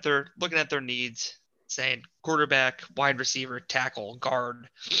looking at their needs, saying quarterback, wide receiver, tackle, guard,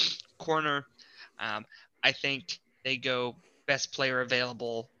 corner. I think they go best player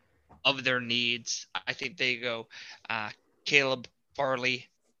available of their needs. I think they go Caleb Farley,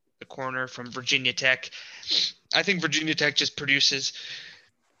 the corner from Virginia Tech. I think Virginia Tech just produces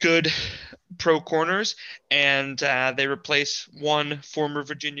good pro corners, and they replace one former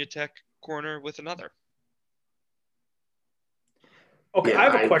Virginia Tech corner with another. Okay, I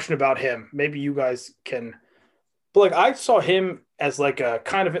have a question about him. Maybe you guys can. But I saw him as a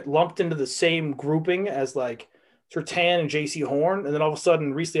kind of lumped into the same grouping as Surtain and J.C. Horn, and then all of a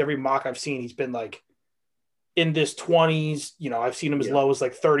sudden, recently, every mock I've seen, he's been in this 20s. I've seen him as low as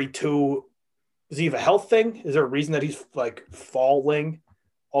 32. Does he have a health thing? Is there a reason that he's falling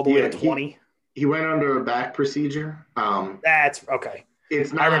all the way to 20? He went under a back procedure. That's okay.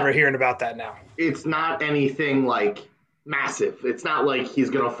 It's not, I remember hearing about that now. It's not anything massive. It's not like he's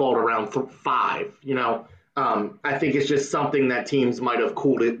going to fall to round 5. I think it's just something that teams might have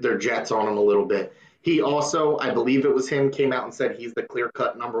cooled their jets on him a little bit. He also, I believe it was him, came out and said he's the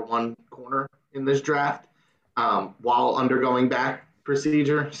clear-cut number 1 corner in this draft while undergoing back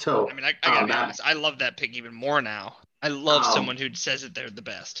procedure. So I gotta be honest, I love that pick even more now. I love someone who says that they're the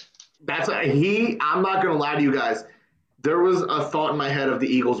best. I'm not going to lie to you guys. There was a thought in my head of the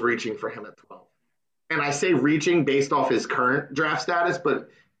Eagles reaching for him at 12. And I say reaching based off his current draft status, but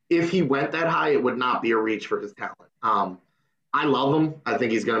if he went that high, it would not be a reach for his talent. I love him. I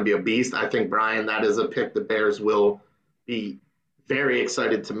think he's going to be a beast. I think, Brian, that is a pick the Bears will be very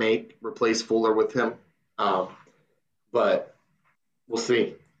excited to replace Fuller with him. But we'll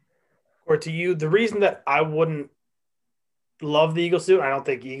see. Or to you, the reason that I wouldn't love the Eagles suit, I don't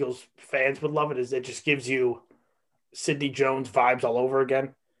think Eagles fans would love it, is it just gives you Sidney Jones vibes all over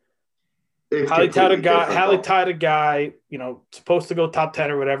again. Highly touted guy, supposed to go top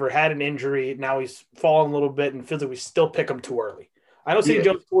 10 or whatever, had an injury. Now he's fallen a little bit and feels like we still pick him too early. I know Sidney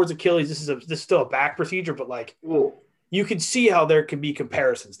Jones towards Achilles. This is still a back procedure, but you can see how there can be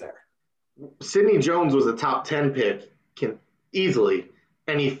comparisons there. Sidney Jones was a top 10 pick easily,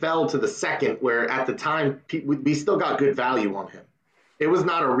 and he fell to the second, where at the time we still got good value on him. It was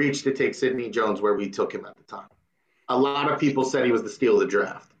not a reach to take Sidney Jones where we took him at the time. A lot of people said he was the steal of the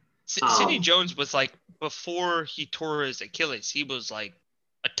draft. Sidney Jones was before he tore his Achilles, he was a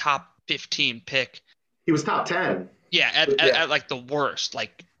top 15 pick. He was top 10. Yeah, at the worst.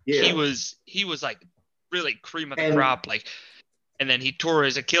 He was really cream of the crop. And then he tore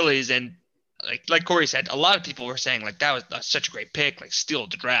his Achilles, and like Corey said, a lot of people were saying that was such a great pick, steal of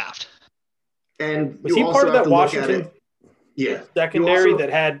the draft. And was he part of that Washington secondary also, that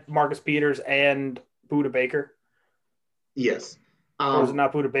had Marcus Peters and Budda Baker? Yes. Or was it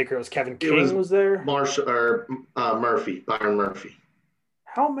not Budda Baker? It was Kevin King was there? Byron Murphy.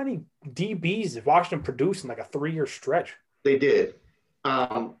 How many DBs did Washington produce in like a 3-year stretch? They did.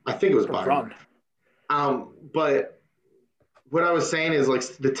 I think it was What a Byron. run. But what I was saying is like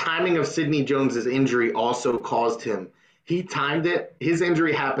the timing of Sidney Jones's injury also caused him. He timed it. His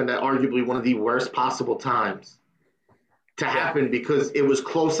injury happened at arguably one of the worst possible times to happen because it was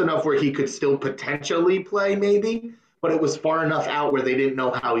close enough where he could still potentially play, maybe, but it was far enough out where they didn't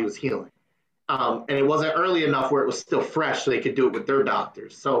know how he was healing. And it wasn't early enough where it was still fresh so they could do it with their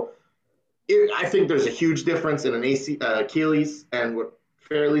doctors. So I think there's a huge difference in an Achilles and what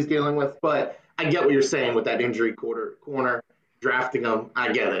Fairley's dealing with. But I get what you're saying with that injury corner, drafting them.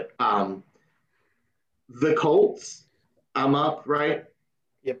 I get it. The Colts, I'm up, right?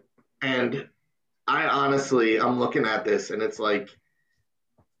 Yep. And I'm looking at this and it's like,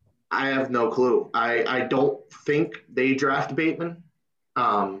 I have no clue. I don't think they draft Bateman.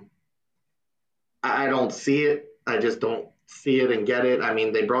 I don't see it. I just don't see it and get it. I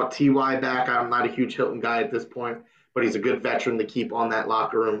mean, they brought Ty back. I'm not a huge Hilton guy at this point, but he's a good veteran to keep on that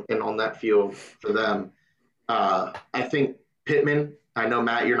locker room and on that field for them. I think Pittman, I know,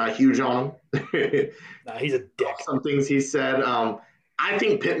 Matt, you're not huge on him. Nah, he's a dick. Some things he said. I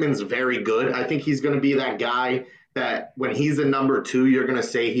think Pittman's very good. I think he's going to be that guy that when he's a number 2, you're going to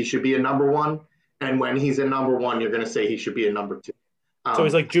say he should be a number 1. And when he's a number 1, you're going to say he should be a number 2. So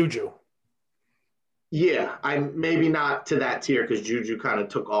he's like Juju. Yeah, I'm maybe not to that tier because Juju kind of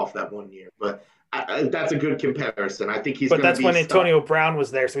took off that one year, but that's a good comparison. I think he's. But that's when Antonio Brown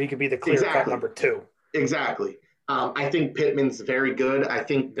was there, so he could be the clear-cut number 2. Exactly. I think Pittman's very good. I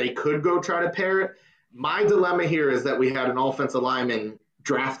think they could go try to pair it. My dilemma here is that we had an offensive lineman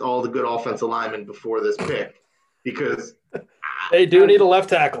draft all the good offensive linemen before this pick because they do need a left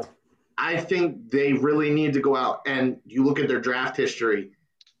tackle. I think they really need to go out and you look at their draft history.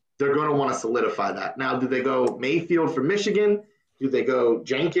 They're going to want to solidify that. Now, do they go Mayfield from Michigan? Do they go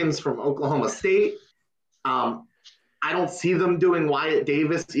Jenkins from Oklahoma State? I don't see them doing Wyatt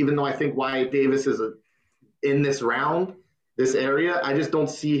Davis, even though I think Wyatt Davis is in this round, this area. I just don't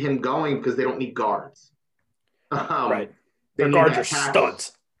see him going because they don't need guards. Right. Their guards are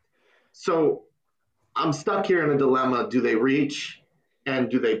studs. So I'm stuck here in a dilemma. Do they reach and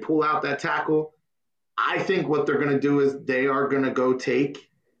do they pull out that tackle? I think what they're going to do is they are going to go take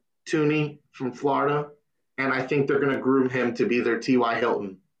Tooney from Florida, and I think they're going to groom him to be their T.Y.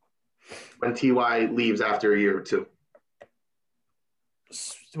 Hilton when T.Y. leaves after a year or 2.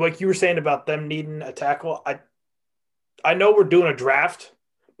 Like you were saying about them needing a tackle, I know we're doing a draft,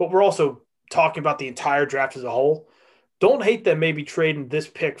 but we're also talking about the entire draft as a whole. Don't hate them maybe trading this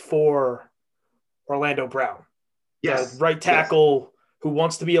pick for Orlando Brown. Yes. The right tackle who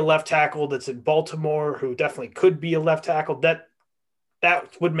wants to be a left tackle that's in Baltimore, who definitely could be a left tackle. That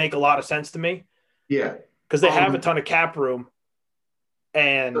would make a lot of sense to me. Yeah. Because they have a ton of cap room.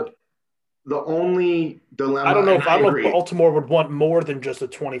 And the only dilemma, I don't know if Baltimore would want more than just a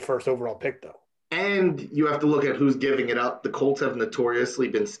 21st overall pick, though. And you have to look at who's giving it up. The Colts have notoriously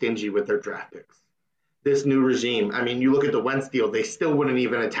been stingy with their draft picks. This new regime, I mean, you look at the Wentz deal, they still wouldn't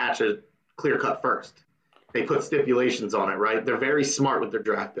even attach a clear-cut first. They put stipulations on it, right? They're very smart with their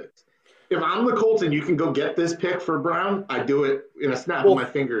draft picks. If I'm the Colts and you can go get this pick for Brown, I do it in a snap of my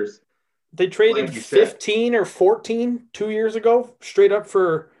fingers. They traded like 15 or 14 2 years ago straight up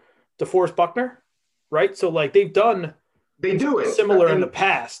for DeForest Buckner, right? So, like, they do it similar in the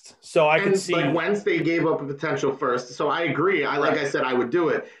past. So I can see. Like Wentz, they gave up a potential first. So I agree. Like I said, I would do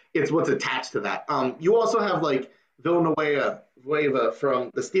it. It's what's attached to that. You also have, like, Villanueva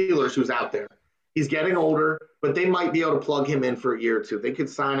from the Steelers who's out there. He's getting older, but they might be able to plug him in for a year or 2. They could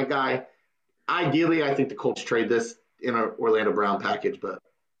sign a guy. Ideally, I think the Colts trade this in an Orlando Brown package, but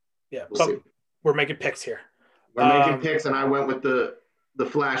we'll see. We're making picks here. We're making picks, and I went with the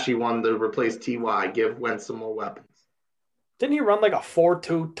flashy one to replace T.Y. Give Wentz some more weapons. Didn't he run like a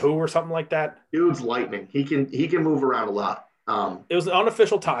 4.22 or something like that? Dude's lightning. He can move around a lot. It was an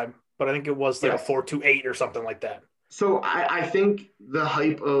unofficial time, but I think it was like a 4.28 or something like that. So I think the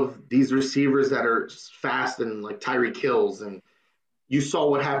hype of these receivers that are fast and like Tyreek Hills, and you saw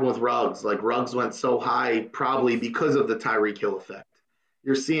what happened with Ruggs. Like Ruggs went so high probably because of the Tyreek Hill effect.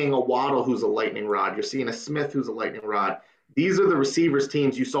 You're seeing a Waddle who's a lightning rod. You're seeing a Smith who's a lightning rod. These are the receivers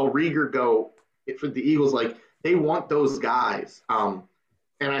teams. You saw Rieger go for the Eagles. Like they want those guys. And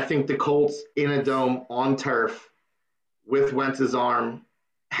I think the Colts in a dome on turf with Wentz's arm,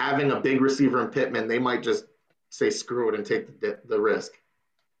 having a big receiver in Pittman, they might just say screw it and take the risk.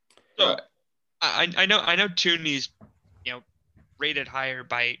 So I know Tooney's rated higher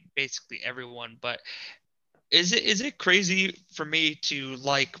by basically everyone, but is it crazy for me to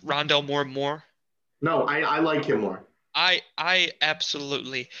like Rondale Moore more? No, I like him more. I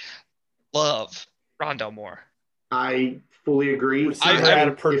absolutely love Rondell Moore. I fully agree. Receiver I out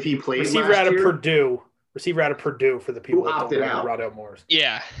think of if he played receiver last out of year, Purdue. Receiver out of Purdue for the people who that don't opted know who out. Rondell Moore is.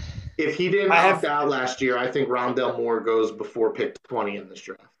 Yeah, If he didn't I opt have out last year, I think Rondell Moore goes before pick 20 in this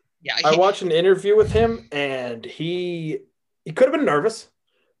draft. yeah. I watched an interview with him and he could have been nervous,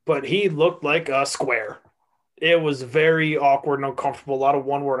 but he looked like a square. It was very awkward and uncomfortable. A lot of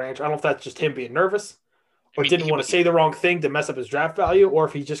one word answers. I don't know if that's just him being nervous I or mean, didn't want to say the wrong thing to mess up his draft value, or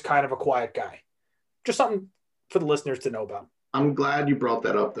if he's just kind of a quiet guy. Just something for the listeners to know about. I'm glad you brought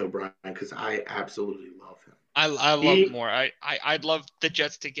that up, though, Brian, because I absolutely love him. I love Moore. I'd love the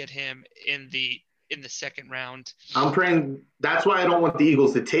Jets to get him in the second round. I'm praying. That's why I don't want the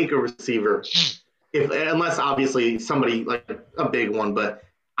Eagles to take a receiver, unless obviously somebody like a big one. But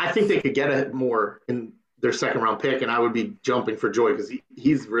I think they could get it more in their second round pick, and I would be jumping for joy because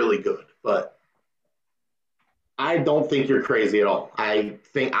he's really good. But I don't think you're crazy at all. I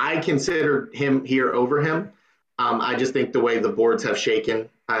think I consider him here over him. I just think the way the boards have shaken,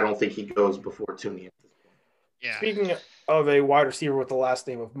 I don't think he goes before Tooney at this point. Yeah. Speaking of a wide receiver with the last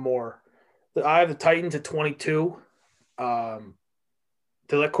name of Moore, I have the Titans at 22.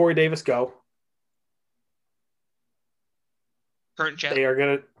 They let Corey Davis go. Current Jet. They are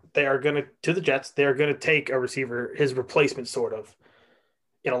gonna to the Jets. They are gonna take a receiver, his replacement, sort of,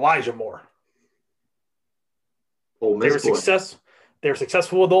 in Elijah Moore. Ole Miss boy. They were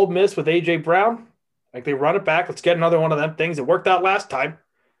successful with Ole Miss with AJ Brown. Like they run it back. Let's get another one of them things. It worked out last time.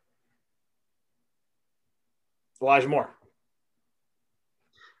 Elijah Moore.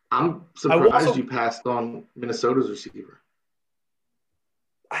 I'm surprised you passed on Minnesota's receiver.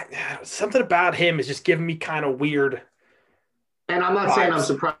 Something about him is just giving me kind of weird. And I'm not saying I'm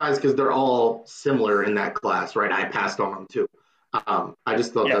surprised because they're all similar in that class, right? I passed on them too. I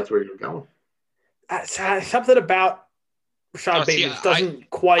just thought that's where you're going. Something about Rashad Bateman doesn't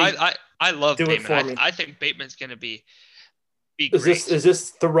quite. I love do Bateman. it for me. I think Bateman's going to be great. Is this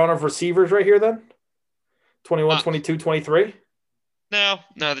the run of receivers right here then? 21, 22, 23? No,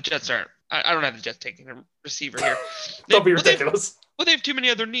 the Jets aren't. I don't have the Jets taking a receiver here. Don't be ridiculous. They have too many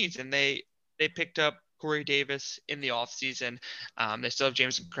other needs, and they picked up Corey Davis in the offseason. They still have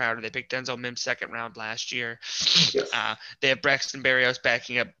Jameson Crowder. They picked Denzel Mims second round last year. Yes. They have Braxton Berrios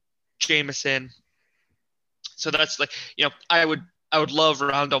backing up Jameson. So that's like, I would love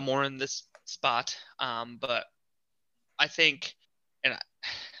Rondell Moore in this spot. But I think, and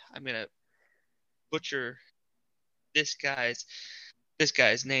I'm gonna butcher this guy's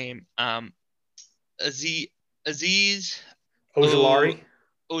name. Azeez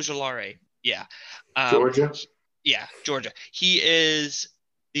Ojulari. Yeah. Georgia? Yeah, Georgia. He is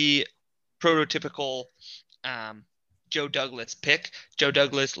the prototypical Joe Douglas pick. Joe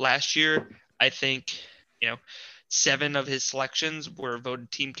Douglas last year, I think, 7 of his selections were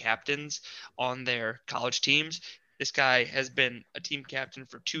voted team captains on their college teams. This guy has been a team captain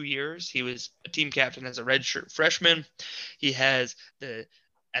for 2 years. He was a team captain as a redshirt freshman. He has the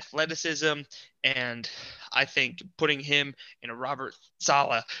athleticism, and I think putting him in a Robert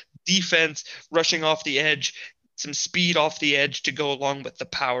Saleh defense, rushing off the edge, some speed off the edge to go along with the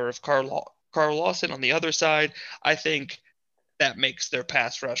power of Carl Lawson on the other side, I think that makes their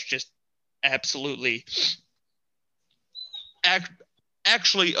pass rush just absolutely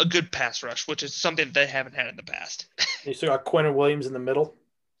actually a good pass rush, which is something they haven't had in the past. You still got Quinnen Williams in the middle.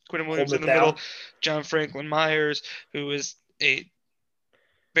 Middle. John Franklin Myers, who is a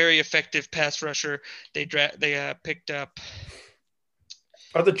very effective pass rusher. They picked up.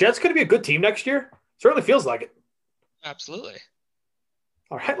 Are the Jets going to be a good team next year? Certainly feels like it. Absolutely.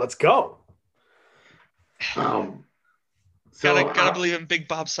 All right, let's go. Gotta believe in Big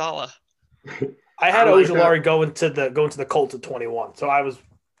Bob Saleh. I had Ojulari going to the Colts at 21, so I was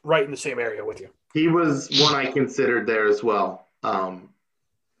right in the same area with you. He was one I considered there as well.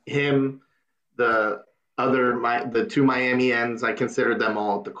 Him, the 2 Miami ends, I considered them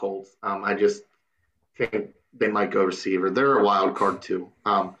all at the Colts. I just think they might go receiver. They're a wild card too.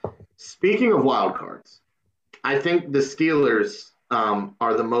 Speaking of wild cards, I think the Steelers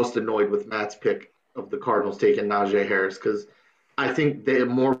are the most annoyed with Matt's pick of the Cardinals taking Najee Harris because I think the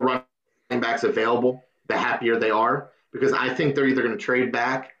more running backs available, the happier they are because I think they're either going to trade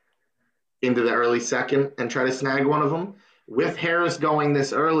back into the early second and try to snag one of them. With Harris going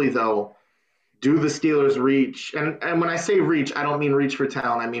this early, though, do the Steelers reach? And when I say reach, I don't mean reach for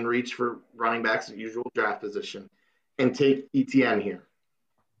talent. I mean reach for running backs at usual draft position and take ETN here.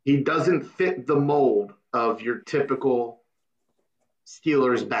 He doesn't fit the mold of your typical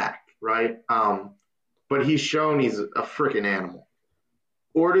Steelers back, right? But he's shown he's a freaking animal.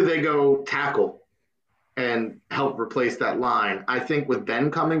 Or do they go tackle and help replace that line. I think with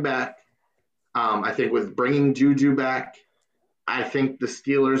Ben coming back, I think with bringing Juju back, I think the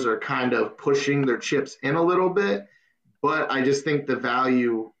Steelers are kind of pushing their chips in a little bit, but I just think the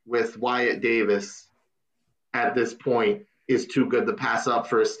value with Wyatt Davis at this point is too good to pass up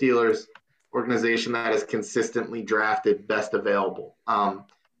for a Steelers organization that has consistently drafted best available.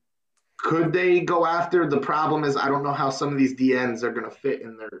 Could they go after? The problem is I don't know how some of these DNs are going to fit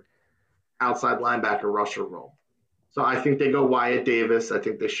in their outside linebacker rusher role. So I think they go Wyatt Davis. I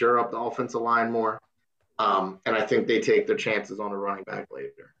think they shore up the offensive line more. And I think they take their chances on a running back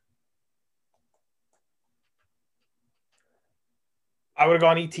later. I would have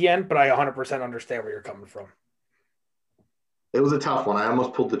gone ETN, but I 100% understand where you're coming from. It was a tough one. I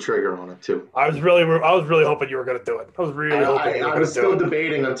almost pulled the trigger on it too. I was really hoping you were going to do it. I was really hoping you were going to do it. I was still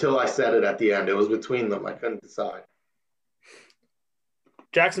debating until I said it at the end. It was between them. I couldn't decide.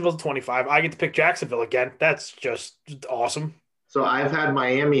 Jacksonville's 25. I get to pick Jacksonville again. That's just awesome. So I've had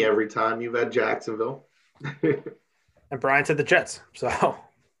Miami every time. You've had Jacksonville. And Brian said the Jets. So.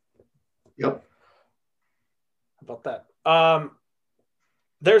 Yep. How about that?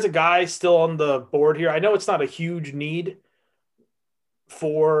 There's a guy still on the board here. I know it's not a huge need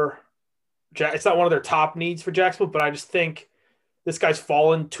it's not one of their top needs for Jacksonville, but I just think this guy's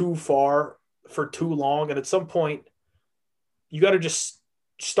fallen too far for too long. And at some point, you got to just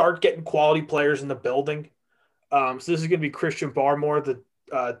start getting quality players in the building. So this is going to be Christian Barmore,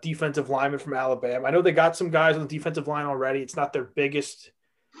 the defensive lineman from Alabama. I know they got some guys on the defensive line already. It's not their biggest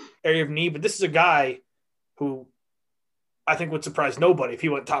area of need, but this is a guy who I think would surprise nobody if he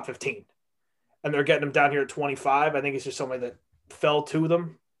went top 15. And they're getting him down here at 25. I think it's just somebody that fell to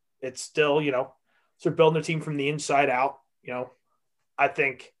them. It's still, so they're building their team from the inside out. I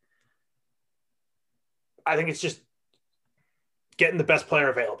think it's just getting the best player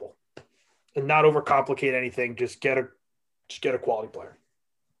available and not overcomplicate anything. Just get a quality player.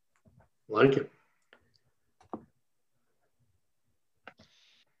 Like it.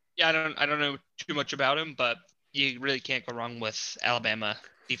 Yeah, I don't know too much about him, but you really can't go wrong with Alabama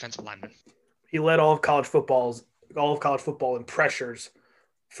defensive lineman. He led all of college football in pressures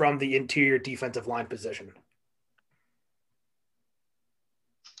from the interior defensive line position.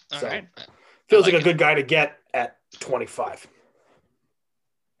 All right. Feels like a good guy to get at 25.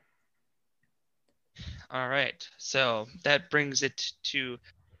 All right. So that brings it to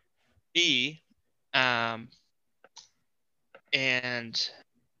me. And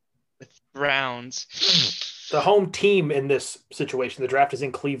with Browns. The home team in this situation. The draft is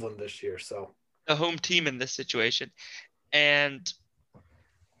in Cleveland this year, so. The home team in this situation. And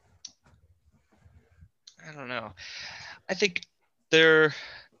I don't know. I think the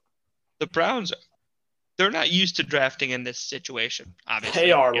Browns, they're not used to drafting in this situation, obviously.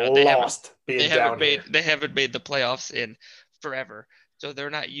 They are lost being down here. They haven't made the playoffs in forever, so they're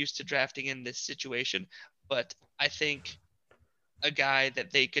not used to drafting in this situation. But I think a guy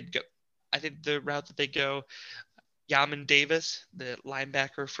that they could go – I think the route that they go – Yamin Davis, the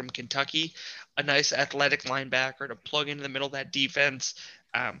linebacker from Kentucky, a nice athletic linebacker to plug into the middle of that defense.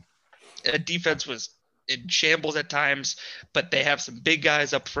 A defense was in shambles at times, but they have some big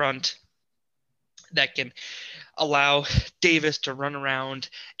guys up front that can allow Davis to run around,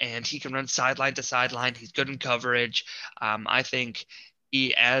 and he can run sideline to sideline. He's good in coverage. I think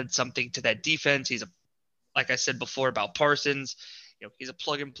he adds something to that defense. He's like I said before about Parsons, he's a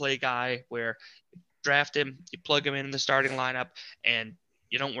plug and play guy where draft him, you plug him in the starting lineup, and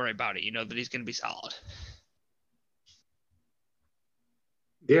you don't worry about it. You know that he's going to be solid.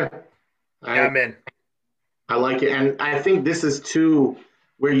 Yeah. I'm in. I like it. And I think this is too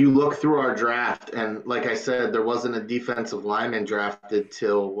where you look through our draft, and like I said, there wasn't a defensive lineman drafted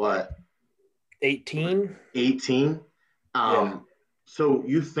till what? 18? 18. So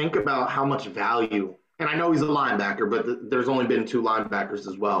you think about how much value, and I know he's a linebacker, but there's only been 2 linebackers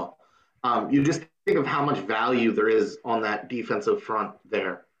as well. You just think of how much value there is on that defensive front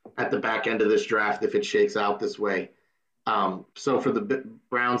there at the back end of this draft if it shakes out this way. So for the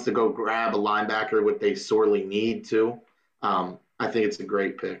Browns to go grab a linebacker, what they sorely need to, I think it's a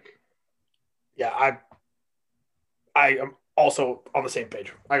great pick. Yeah, I am also on the same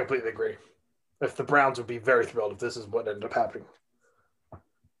page. I completely agree. If the Browns would be very thrilled if this is what ended up happening.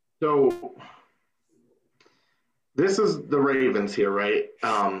 So this is the Ravens here, right?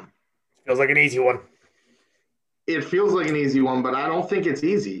 Feels like an easy one. It feels like an easy one, but I don't think it's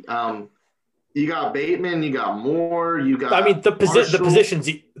easy. You got Bateman, you got Moore, you got. I mean, the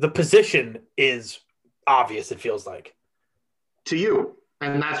position is obvious. It feels like to you,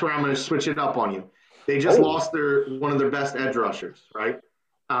 and that's where I'm going to switch it up on you. They just lost one of their best edge rushers, right?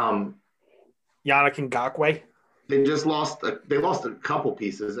 Yannick Ngakoue. They just lost. They lost a couple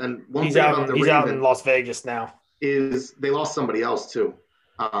pieces, and one He's thing out. about the He's out in Ravens Las Vegas now. is they lost somebody else too.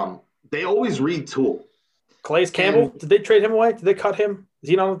 They always retool. Calais Campbell. Did they trade him away? Did they cut him? Is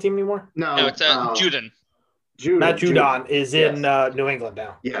he not on the team anymore? No, it's Judon. Matt Judon is in New England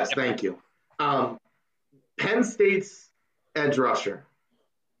now. Yes, thank you. Penn State's edge rusher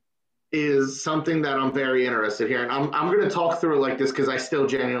is something that I'm very interested here, and I'm going to talk through it like this because I still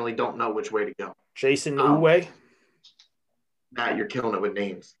genuinely don't know which way to go. Jason Uwe. Matt, you're killing it with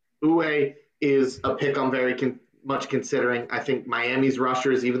names. Uwe is a pick I'm very much considering. I think Miami's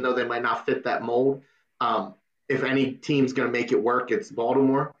rushers, even though they might not fit that mold, if any team's going to make it work, it's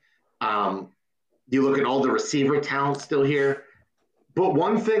Baltimore. You look at all the receiver talent still here. But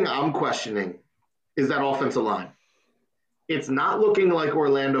one thing I'm questioning is that offensive line. It's not looking like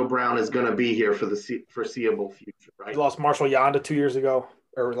Orlando Brown is going to be here for the foreseeable future, right? He lost Marshall Yanda 2 years ago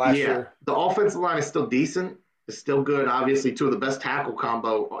or last year. The offensive line is still decent. It's still good. Obviously, two of the best tackle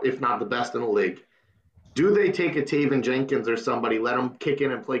combo, if not the best in the league. Do they take a Taven Jenkins or somebody, let him kick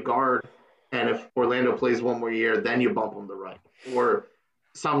in and play guard, and if Orlando plays one more year, then you bump him to right? Or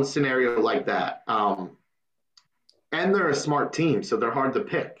some scenario like that. And they're a smart team, so they're hard to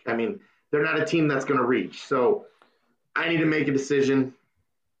pick. I mean, they're not a team that's going to reach. So I need to make a decision.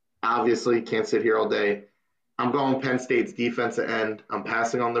 Obviously, can't sit here all day. I'm going Penn State's defensive end. I'm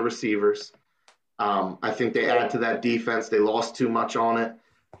passing on the receivers. I think they add to that defense. They lost too much on it.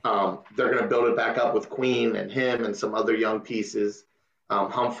 They're going to build it back up with Queen and him and some other young pieces.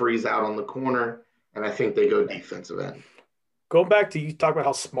 Humphrey's out on the corner, and I think they go defensive end. Going back to you talk about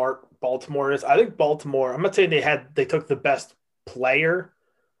how smart Baltimore is. I think Baltimore, I'm not saying they took the best player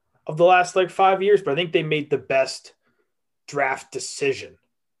of the last 5 years, but I think they made the best draft decision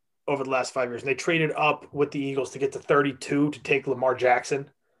over the last 5 years. And they traded up with the Eagles to get to 32 to take Lamar Jackson,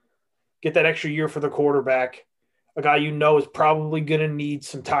 get that extra year for the quarterback, a guy is probably going to need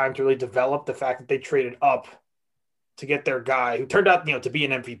some time to really develop. The fact that they traded up to get their guy who turned out, to be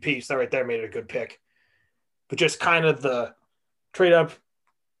an MVP. So that right there made it a good pick. But just kind of the trade up,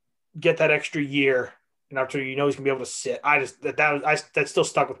 get that extra year, and after he's going to be able to sit. That still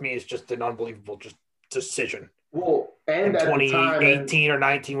stuck with me as just an unbelievable decision. Well, and at 2018 or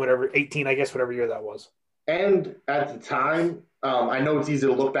 19, whatever, 18, I guess, whatever year that was. And at the time, I know it's easy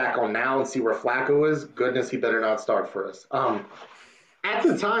to look back on now and see where Flacco is. Goodness, he better not start for us. At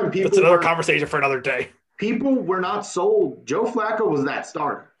the time, that's another conversation for another day. People were not sold. Joe Flacco was that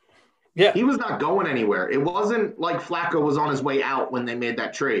starter. Yeah. He was not going anywhere. It wasn't like Flacco was on his way out when they made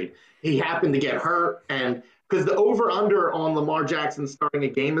that trade. He happened to get hurt, and because the over-under on Lamar Jackson starting a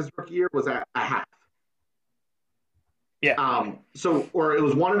game his rookie year was at a half. Yeah. Or it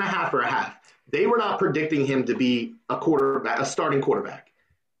was 1.5 or a half. They were not predicting him to be a starting quarterback.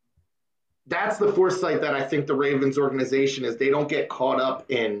 That's the foresight that I think the Ravens organization is. They don't get caught up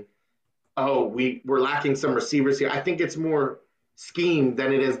in, we're lacking some receivers here. I think it's more scheme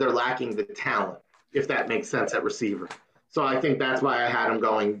than it is they're lacking the talent, if that makes sense at receiver. So I think that's why I had him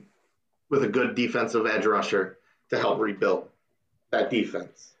going with a good defensive edge rusher to help rebuild that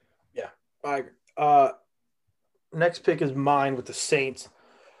defense. Yeah. Next pick is mine with the Saints.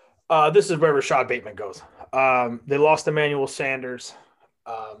 This is where Rashad Bateman goes. They lost Emmanuel Sanders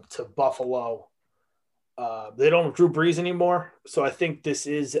to Buffalo. They don't have Drew Brees anymore, so I think this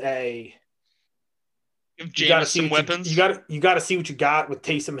is a. Give Jameis some weapons. You got to see what you got with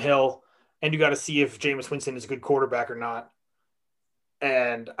Taysom Hill, and you got to see if Jameis Winston is a good quarterback or not.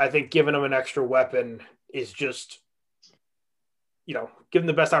 And I think giving him an extra weapon is just, give them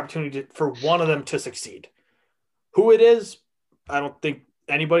the best opportunity for one of them to succeed. Who it is, I don't think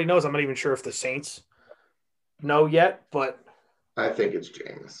anybody knows. I'm not even sure if the Saints know yet, but I think it's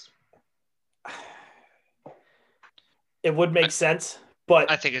Jameis. It would make sense,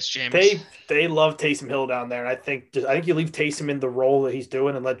 but I think it's Jameis. They love Taysom Hill down there, and I think you leave Taysom in the role that he's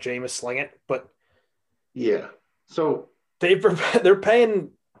doing and let Jameis sling it. But yeah, so they're paying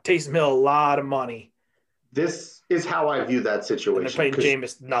Taysom Hill a lot of money. This is how I view that situation. And they're paying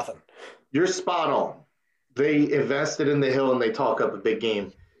Jameis nothing. You're spot on. They invested in the Hill and they talk up a big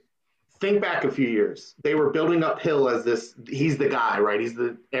game. Think back a few years. They were building up Hill as this. He's the guy, right? He's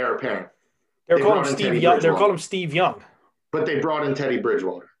the heir apparent. They're calling him Steve Young. They're calling him Steve Young. But they brought in Teddy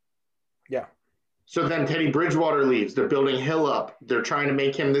Bridgewater. Yeah. So then Teddy Bridgewater leaves. They're building Hill up. They're trying to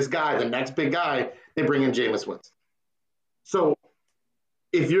make him this guy, the next big guy. They bring in Jameis Winston. So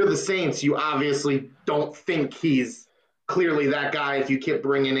if you're the Saints, you obviously don't think he's clearly that guy if you keep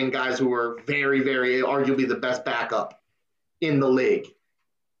bringing in guys who are very, very arguably the best backup in the league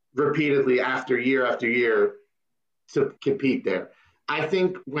repeatedly after year to compete there. I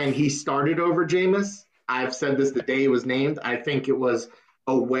think when he started over Jameis, I've said this the day he was named, I think it was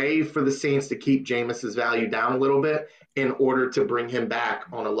a way for the Saints to keep Jameis's value down a little bit in order to bring him back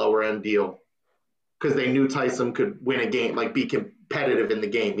on a lower end deal because they knew Tyson could win a game, like be competitive in the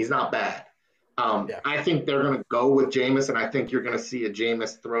game. He's not bad. I think they're going to go with Jameis, and I think you're going to see a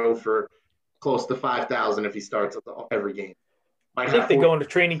Jameis throw for close to 5,000 if he starts every game. I think they go into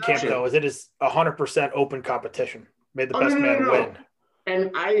training camp, though, as it is 100% open competition. May the best man win.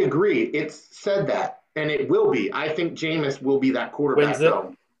 And I agree. It's said that, and it will be. I think Jameis will be that quarterback,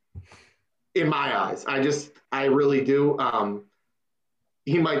 though, in my eyes. I really do.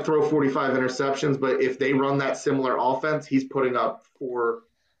 He might throw 45 interceptions, but if they run that similar offense, he's putting up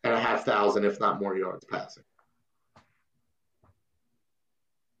 4,500, if not more, yards passing.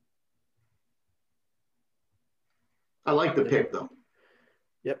 I like the pick, though.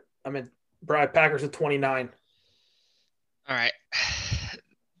 Yep. Brad, Packers at 29. All right.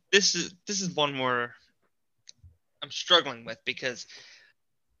 This is one more I'm struggling with because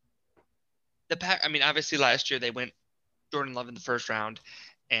obviously last year they went Jordan Love in the first round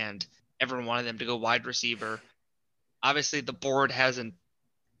and everyone wanted them to go wide receiver. Obviously the board hasn't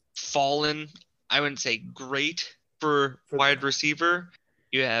fallen, I wouldn't say great for wide receiver.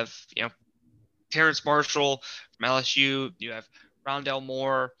 You have, Terrence Marshall from LSU, you have Rondale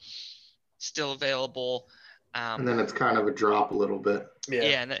Moore still available. And then it's kind of a drop a little bit.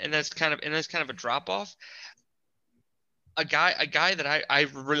 Yeah, and that's kind of a drop off. A guy that I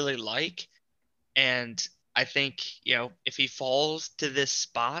really like, and I think if he falls to this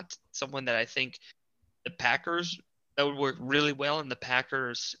spot, someone that I think the Packers that would work really well in the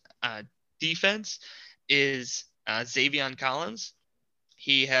Packers defense is Zavion Collins.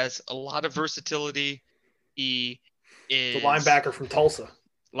 He has a lot of versatility. He is the linebacker from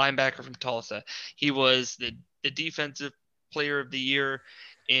Tulsa. He was the defensive player of the year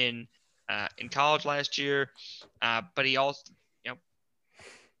in college last year, but he also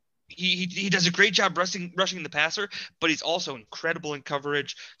he does a great job rushing the passer, but he's also incredible in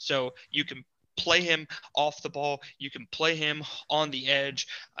coverage. So you can play him off the ball, you can play him on the edge.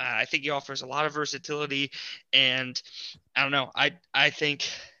 I think he offers a lot of versatility, and I don't know. I think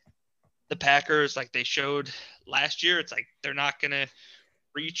the Packers, like they showed last year, it's like they're not gonna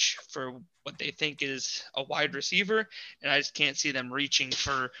reach for what they think is a wide receiver, and I just can't see them reaching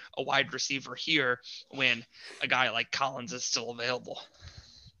for a wide receiver here when a guy like Collins is still available.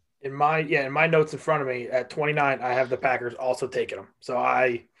 In my notes in front of me at 29, I have the Packers also taking them. So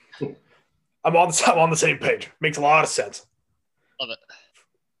I'm on the same page. Makes a lot of sense. Love it.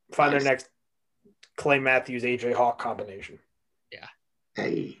 Find their next Clay Matthews, AJ Hawk combination. Yeah.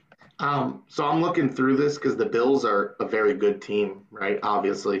 Hey. So I'm looking through this because the Bills are a very good team, right?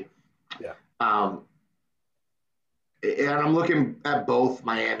 Obviously. Yeah. And I'm looking at both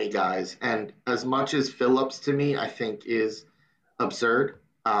Miami guys, and as much as Phillips to me, I think is absurd,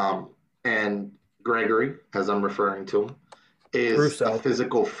 and Gregory, as I'm referring to him, is a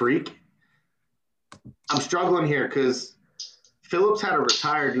physical freak. I'm struggling here because Phillips had to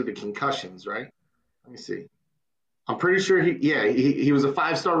retire due to concussions, right? Let me see. I'm pretty sure he was a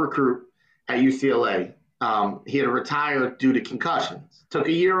 5-star recruit at UCLA. He had to retire due to concussions. Took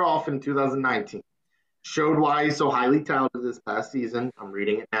a year off in 2019. Showed why he's so highly talented this past season. I'm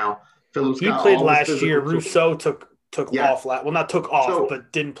reading it now. Phillips he played last year. Rousseau took off. Well, not took off,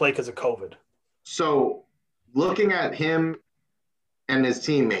 but didn't play because of COVID. So looking at him and his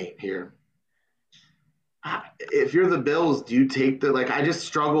teammate here, if you're the Bills, do you take I just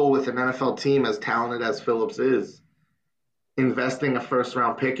struggle with an NFL team as talented as Phillips is, investing a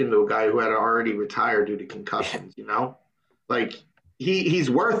first-round pick into a guy who had already retired due to concussions, he's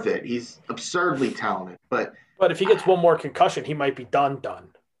worth it. He's absurdly talented. But if he gets one more concussion, he might be done.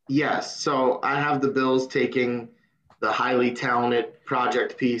 Yes. So I have the Bills taking the highly talented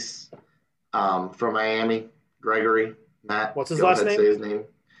project piece from Miami, Gregory. Matt, what's his last name? Say his name.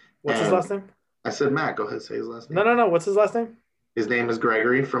 What's his last name? I said Matt. Go ahead, say his last name. No. What's his last name? His name is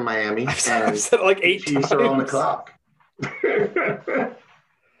Gregory from Miami. I've said it like 8 times. Chiefs are on the clock.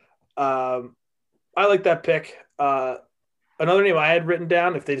 I like that pick. Another name I had written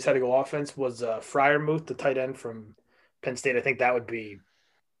down, if they just had to go offense, was Freiermuth, the tight end from Penn State. I think that would be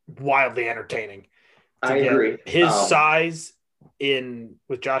wildly entertaining. I agree. His size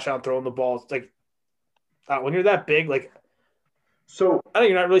with Josh Allen throwing the ball, it's like when you're that big, so I know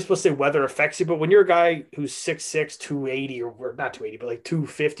you're not really supposed to say weather affects you, but when you're a guy who's 6'6", 280, or not 280, but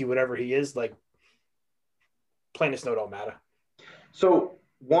 250, whatever he is, plain as snow don't matter. So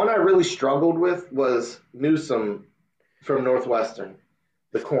one I really struggled with was Newsome from Northwestern,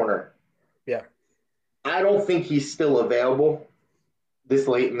 the corner. Yeah. I don't think he's still available. this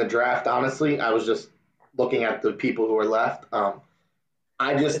late in the draft, honestly. I was just looking at the people who are left.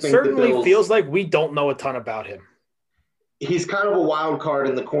 I just It think the certainly Bills, feels like we don't know a ton about him. he's kind of a wild card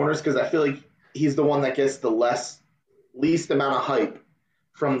in the corners because I feel like he's the one that gets the least amount of hype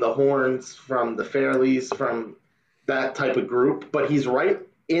from the Horns, from the Fairleys, from that type of group. But he's right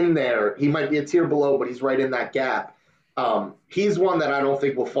in there. He might be a tier below, but he's right in that gap. He's one that I don't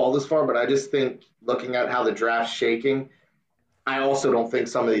think will fall this far, but I just think looking at how the draft's shaking, I also don't think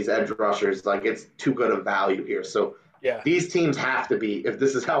some of these edge rushers, like it's too good of value here. So Yeah. these teams have to be, if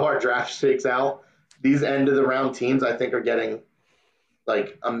this is how our draft shakes out, these end of the round teams I think are getting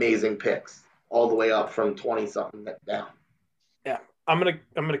like amazing picks all the way up from 20 something down. Yeah. I'm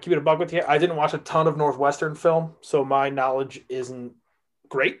gonna keep it a buck with you. I didn't watch a ton of Northwestern film, so my knowledge isn't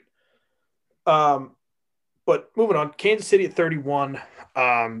great. But moving on, Kansas City at 31.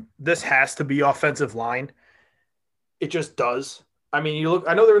 This has to be offensive line. It just does. I mean, you look.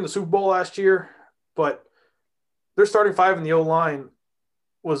 I know they're in the Super Bowl last year, but their starting five in the O line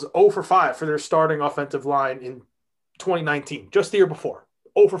was 0 for 5 for their starting offensive line in 2019, just the year before.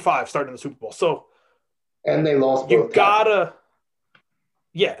 0 for 5 starting the Super Bowl. So And they lost you both gotta,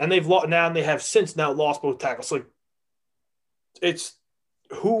 yeah, and they've lost now, and they have since now lost both tackles. Like it's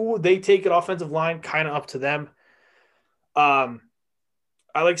who they take at offensive line, kind of up to them.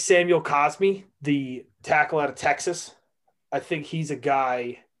 I like Samuel Cosme, the tackle out of Texas. I think he's a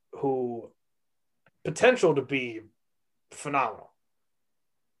guy who potential to be phenomenal.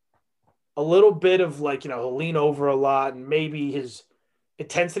 A little bit of like, he'll lean over a lot and maybe his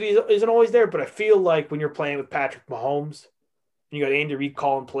intensity isn't always there, but I feel like when you're playing with Patrick Mahomes and you got Andy Reid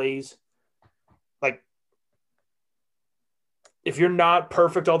calling plays, like if you're not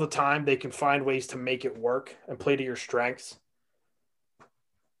perfect all the time, they can find ways to make it work and play to your strengths.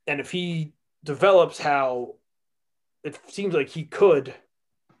 And if he develops how it seems like he could,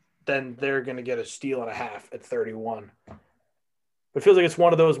 then they're going to get a steal and a half at 31. But it feels like it's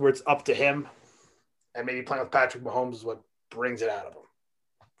one of those where it's up to him, and maybe playing with Patrick Mahomes is what brings it out of him.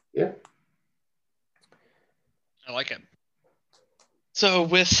 Yeah. I like it. So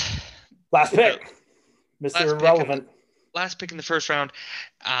with last pick, Mr. Irrelevant. Last pick in the first round,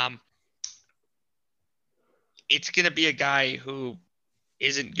 it's going to be a guy who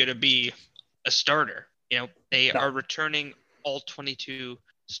isn't going to be a starter. They are returning all 22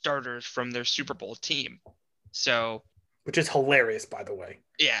 starters from their Super Bowl team. So, which is hilarious, by the way.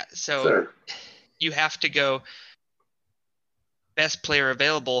 Yeah. So you have to go best player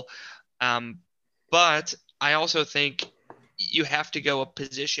available. But I also think you have to go a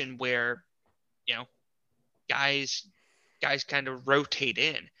position where, guys kind of rotate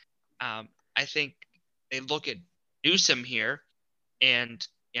in. I think they look at Newsome here and,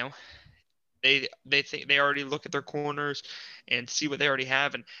 they think they already look at their corners and see what they already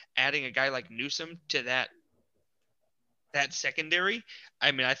have, and adding a guy like Newsome to that secondary,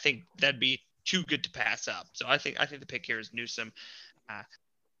 I mean, I think that'd be too good to pass up. So I think the pick here is Newsome.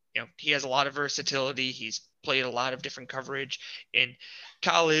 He has a lot of versatility. He's played a lot of different coverage in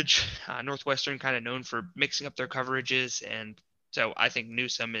college. Northwestern kind of known for mixing up their coverages, and so I think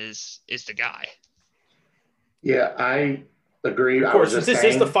Newsome is the guy. Yeah, I agree. Of course, since this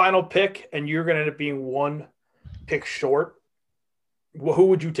is the final pick and you're going to end up being one pick short, who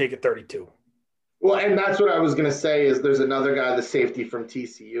would you take at 32? Well, and that's what I was going to say is there's another guy, the safety from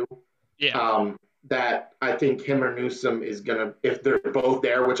TCU. Yeah. That I think him or Newsome is going to, if they're both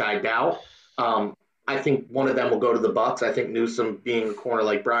there, which I doubt, I think one of them will go to the Bucs. I think Newsome being a corner,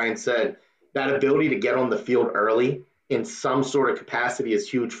 like Brian said, that ability to get on the field early in some sort of capacity is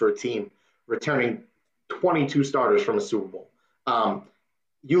huge for a team, returning 22 starters from a Super Bowl.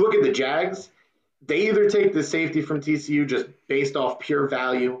 You look at the Jags, they either take the safety from TCU just based off pure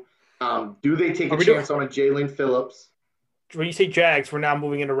value. Do they take a chance on a Jalen Phillips? When you say Jags, we're now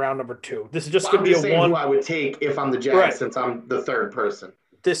moving into round number 2. This is just going to be a one. Who I would take if I'm the Jags, since I'm the third person.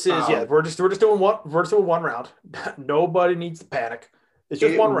 This is we're just doing one. We're just doing one round. Nobody needs to panic. It's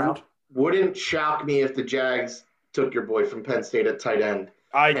just one round. Wouldn't shock me if the Jags took your boy from Penn State at tight end.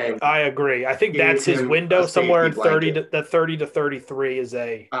 I agree. I think that's his window somewhere in 30 to 33 is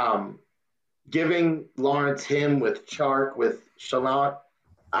a giving Lawrence him with Chark with Shenault.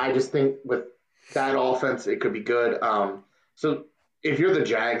 I just think with that offense it could be good. So if you're the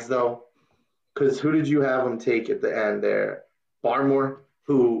Jags though, because who did you have him take at the end there? Barmore,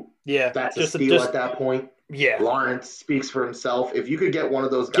 who that's a steal at that point. Yeah, Lawrence speaks for himself. If you could get one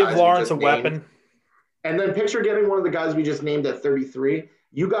of those guys, give Lawrence a weapon. And then picture getting one of the guys we just named at 33.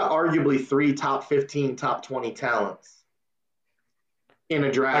 You got arguably 3 top 15, top 20 talents in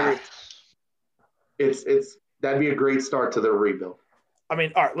a draft. It's that'd be a great start to their rebuild. I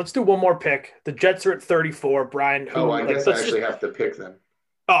mean, all right, let's do one more pick. The Jets are at 34. Brian, I guess I actually have to pick them.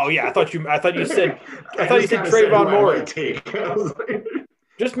 Oh yeah, I thought you said Trayvon Moore. Take.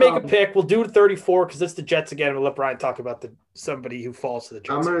 Just make a pick. We'll do 34 because it's the Jets again. We'll let Brian talk about somebody who falls to the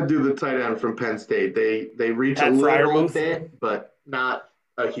Jets. I'm going to do the tight end from Penn State. They reach Pat a little bit, but not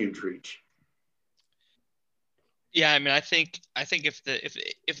a huge reach. Yeah, I mean, I think if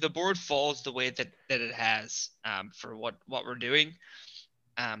the board falls the way that it has for what we're doing,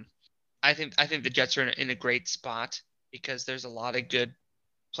 I think the Jets are in a great spot because there's a lot of good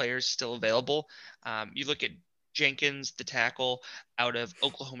players still available. You look at Jenkins, the tackle out of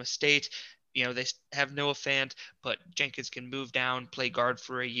Oklahoma State. You know, they have Noah Fant, but Jenkins can move down, play guard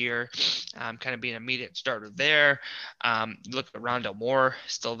for a year, kind of be an immediate starter there. You look at Rondale Moore,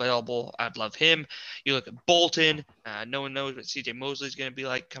 still available. I'd love him. You look at Bolton. No one knows what CJ Mosley is going to be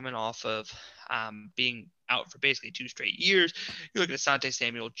like coming off of being out for basically 2 straight years. You look at Asante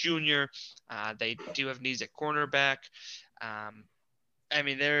Samuel Jr. They do have needs at cornerback. I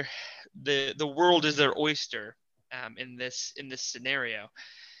mean, the world is their oyster in this scenario.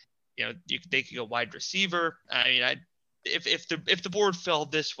 You know, they could go wide receiver. I mean, if the board fell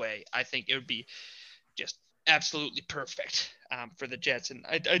this way, I think it would be just absolutely perfect for the Jets. And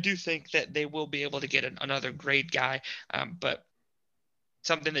I do think that they will be able to get another great guy. But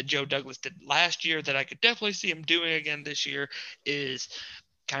something that Joe Douglas did last year that I could definitely see him doing again this year is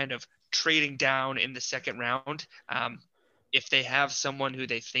kind of trading down in the second round. If they have someone who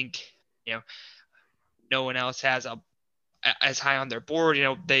they think, you know, no one else has as high on their board, you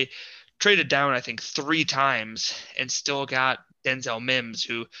know, they traded down, I think 3 times and still got Denzel Mims,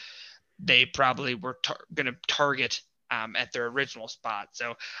 who they probably were going to target at their original spot.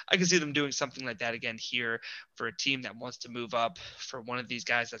 So I can see them doing something like that again here for a team that wants to move up, for one of these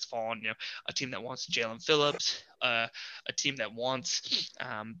guys that's fallen, you know, a team that wants Jalen Phillips, a team that wants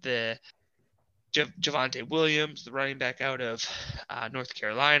the Javonte Williams, the running back out of North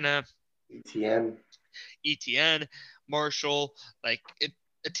Carolina, ETN, Marshall, like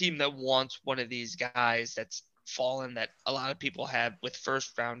a team that wants one of these guys that's fallen that a lot of people have with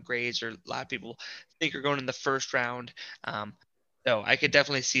first round grades, or a lot of people think are going in the first round. So I could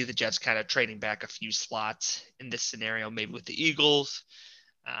definitely see the Jets kind of trading back a few slots in this scenario, maybe with the Eagles.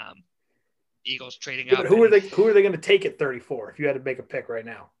 Eagles trading up. But who are they going to take at 34 if you had to make a pick right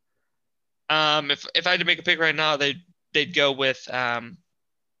now? If I had to make a pick right now, they'd go with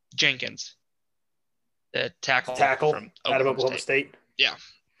Jenkins, the tackle from out of Oklahoma State. Yeah,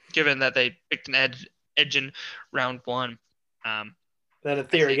 given that they picked an edge in round 1. Then in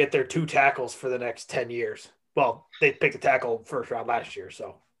theory, get their 2 tackles for the next 10 years. Well, they picked a tackle first round last year,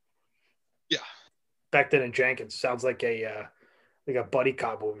 so yeah. Becton and Jenkins sounds like a buddy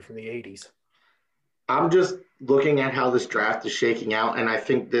cop movie from the 80s. I'm just looking at how this draft is shaking out, and I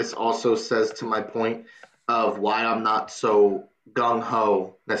think this also says to my point of why I'm not so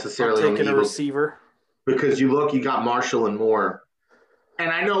gung-ho necessarily on the Eagles. A receiver. Because you got Marshall and Moore. And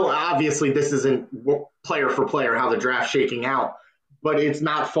I know, obviously, this isn't player for player how the draft's shaking out, but it's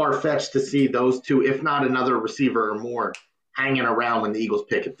not far-fetched to see those two, if not another receiver or more, hanging around when the Eagles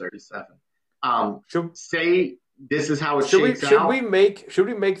pick at 37. Say this is how it shakes out. Should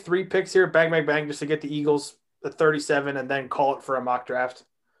we make 3 picks here, bang, just to get the Eagles at 37 and then call it for a mock draft?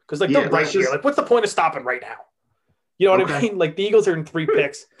 Because they're right here. Like, what's the point of stopping right now? You know what I mean? Like, the Eagles are in 3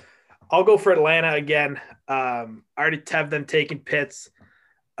 picks. I'll go for Atlanta again. I already have them taking Pitts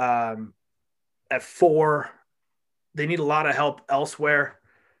at 4. They need a lot of help elsewhere.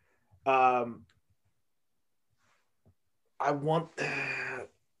 I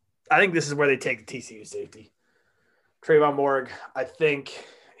think this is where they take the TCU safety. Trayvon Moore, I think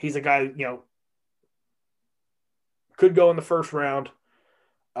he's a guy, you know, could go in the first round.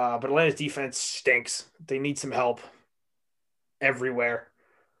 But Atlanta's defense stinks. They need some help everywhere.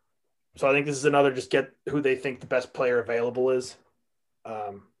 So I think this is another just get who they think the best player available is,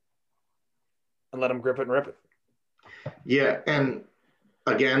 and let them grip it and rip it. Yeah, and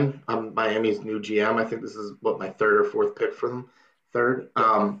again, I'm Miami's new GM. I think this is my 3rd or 4th pick for them. 3rd.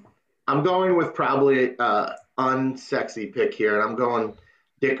 I'm going with probably unsexy pick here, and I'm going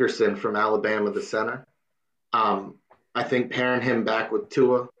Dickerson from Alabama, the center. I think pairing him back with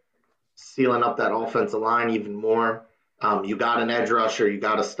Tua, sealing up that offensive line even more. You got an edge rusher, you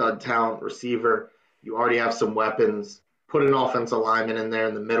got a stud talent receiver, you already have some weapons. Put an offensive lineman in there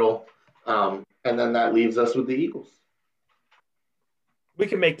in the middle, and then that leaves us with the Eagles. We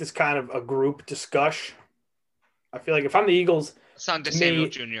can make this kind of a group discussion. I feel like if I'm the Eagles, Asante Samuel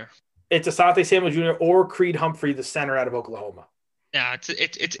Jr. It's Asante Samuel Jr. or Creed Humphrey, the center out of Oklahoma. Yeah, it's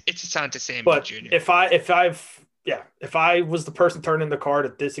Asante Samuel Jr. But if yeah, if I was the person turning the card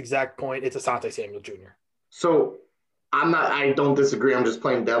at this exact point, it's Asante Samuel Jr. So I don't disagree. I'm just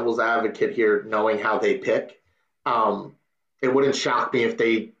playing devil's advocate here, knowing how they pick. Um, it wouldn't shock me if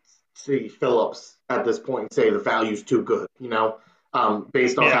they see Phillips at this point and say the value's too good,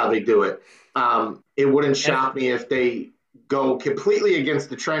 based off Yeah. how they do it. It wouldn't And shock me if they go completely against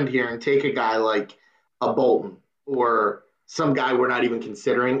the trend here and take a guy like a Bolton or some guy we're not even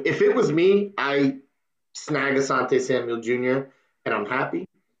considering. If it was me, I snag Asante Samuel Jr. and I'm happy.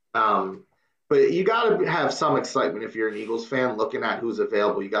 Um, but you got to have some excitement if you're an Eagles fan looking at who's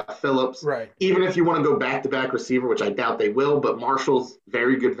available. You got Phillips. right. Even if you want to go back-to-back receiver, which I doubt they will, but Marshall's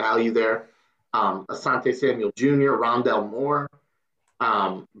very good value there. Asante Samuel Jr., Rondell Moore,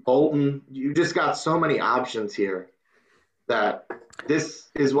 Bolton. You just got so many options here that this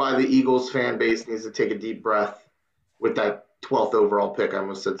is why the Eagles fan base needs to take a deep breath with that 12th overall pick. I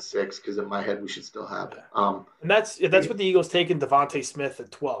almost said 6 because in my head we should still have it. And that's what the Eagles taking Devontae Smith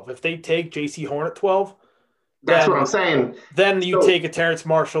at 12. If they take J.C. Horn at 12, That's then, what I'm saying. Then you So- take a Terrence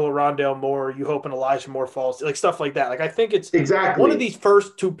Marshall, a Rondell Moore, you hope an Elijah Moore falls, like stuff like that. Like I think it's Exactly. one of these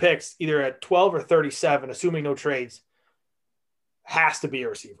first 2 picks, either at 12 or 37, assuming no trades, has to be a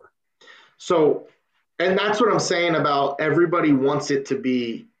receiver. So, and that's what I'm saying about everybody wants it to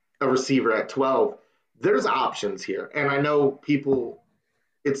be a receiver at 12. There's options here. And I know people,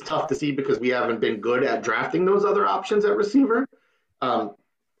 it's tough to see because we haven't been good at drafting those other options at receiver.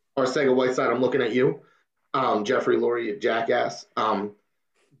 Arcega Whiteside, I'm looking at you. Jeffrey Lurie, jackass.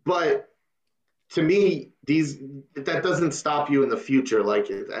 But to me, that doesn't stop you in the future. Like,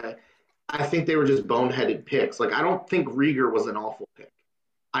 I think they were just boneheaded picks. Like, I don't think Rieger was an awful pick.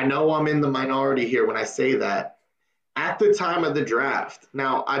 I know I'm in the minority here when I say that. At the time of the draft,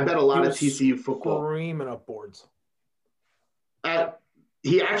 now I bet a lot of TCU football. Screaming up boards.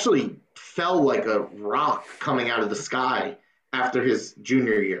 He actually fell like a rock coming out of the sky after his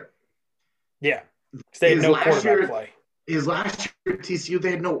junior year. Yeah, they had His no last quarterback year- play. His last year at TCU,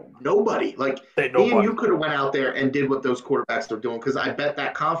 they had nobody. Like, They had me and nobody. you could have went out there and did what those quarterbacks were doing because I bet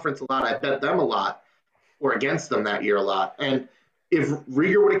that conference a lot. I bet them a lot or against them that year a lot. And if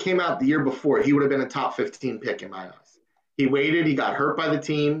Rieger would have came out the year before, he would have been a top 15 pick in my eyes. He waited. He got hurt by the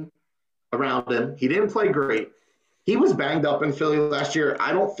team around him. He didn't play great. He was banged up in Philly last year.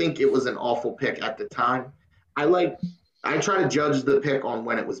 I don't think it was an awful pick at the time. I try to judge the pick on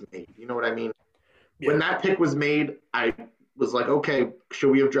when it was made. You know what I mean? Yeah. When that pick was made, I was like, okay,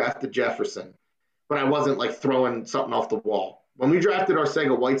 should we have drafted Jefferson? But I wasn't like throwing something off the wall. When we drafted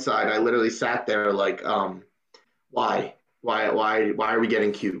Arcega Whiteside, I literally sat there like, why? Why are we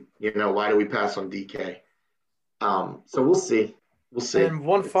getting cute? Why do we pass on DK? So we'll see. We'll see. And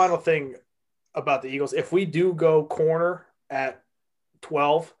one final thing about the Eagles, if we do go corner at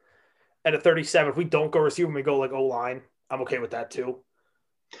 12 and at 37, if we don't go receiver and we go like O-line, I'm okay with that too.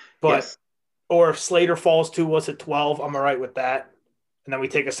 But Yes. or if Slater falls to us at 12, I'm all right with that. And then we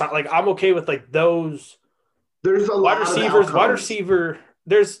take a like I'm okay with like those There's a lot wide of receivers, wide outcomes. receiver.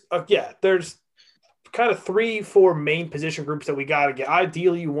 There's kind of 3-4 main position groups that we got to get.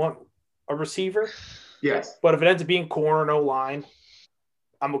 Ideally, you want a receiver, Yes. but if it ends up being corner and O-line,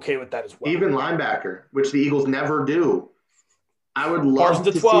 I'm okay with that as well. Even linebacker, which the Eagles never do. I would love Parsons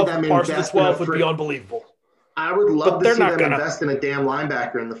to at 12, see them Parsons at invest 12 in would be unbelievable. I would But love to they're see not them gonna- invest in a damn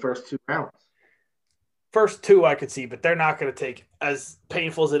linebacker in the first 2 rounds. First 2 I could see, but they're not going to take, as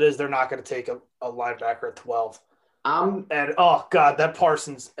painful as it is, they're not going to take a linebacker at 12. And, oh, God, that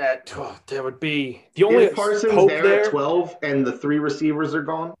Parsons there would be the only If Parsons hope there there. at 12 and the 3 receivers are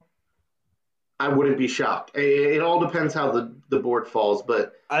gone, I wouldn't be shocked. It all depends how the board falls,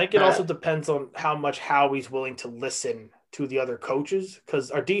 but I think it also depends on how much Howie's willing to listen to the other coaches,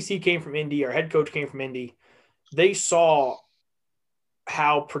 because our DC came from Indy, our head coach came from Indy. They saw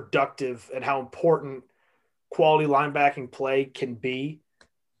how productive and how important quality linebacking play can be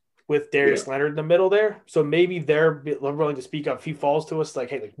with Darius Leonard in the middle there. So maybe they're willing to speak up if he falls to us. Like,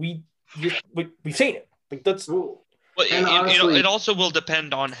 hey, like we've seen it. Like that's Well, And honestly- it also will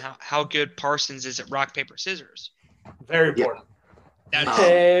depend on how good Parsons is at rock, paper, scissors. very important. That's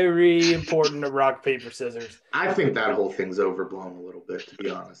Very important to rock, paper, scissors. I think that whole thing's overblown a little bit, to be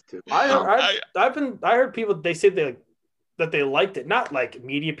honest, too. I heard people, they said that they liked it. Not like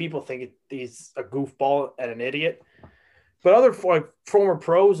media people think he's a goofball and an idiot, but other former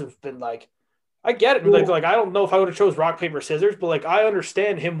pros have been like, I get it. Like I don't know if I would have chose rock, paper, scissors, but like I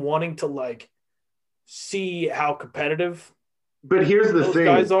understand him wanting to like see how competitive But here's the those thing.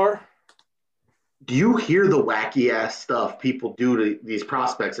 guys are. Do you hear the wacky ass stuff people do to these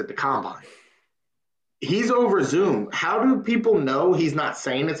prospects at the combine? he's over Zoom. How do people know he's not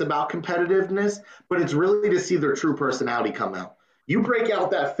saying it's about competitiveness, but it's really to see their true personality come out? You break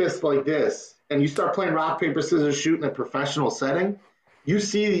out that fist like this and you start playing rock, paper, scissors, shoot in a professional setting, you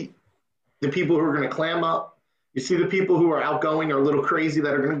see the people who are going to clam up. You see the people who are outgoing or a little crazy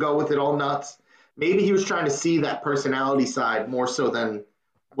that are going to go with it all nuts. Maybe he was trying to see that personality side more so than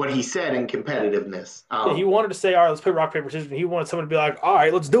what he said in competitiveness. Yeah, he wanted to say, all right, let's play rock, paper, scissors. And he wanted someone to be like, all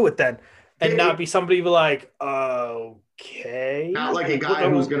right, let's do it then. And not be somebody be like, okay. Not like a guy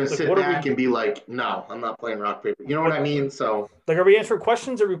who's going to sit back and be like, no, I'm not playing rock, paper. You know what I mean? So, like, are we answering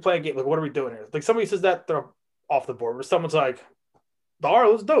questions or are we playing a game? Like, what are we doing here? Like, somebody says that they're off the board, but someone's like, all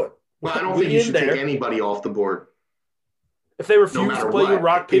right, let's do it. Well, I don't think you should take anybody off the board. If they refuse to play your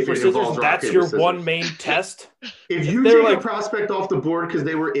rock, paper, scissors, that's your one main test. If you take a prospect off the board because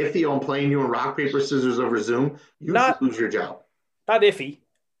they were iffy on playing you in rock, paper, scissors over Zoom, you lose your job. Not iffy.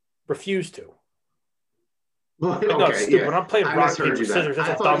 Refuse to. Well, okay, no, stupid. Yeah. When I'm playing rock, paper, scissors,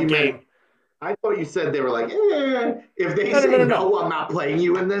 that's a dumb game. I thought you said they were like, if they say no, I'm not playing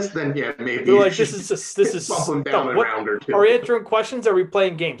you in this, then yeah, maybe. They're like, this is bump them down a round or two. Are we answering questions? Or are we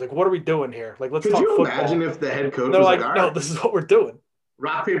playing games? Like, what are we doing here? Like, let's talk football. Could you imagine if the head coach was like, all right, no, this is what we're doing.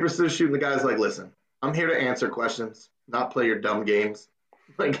 Rock, paper, scissors, shoot, and the guy's like, listen, I'm here to answer questions, not play your dumb games.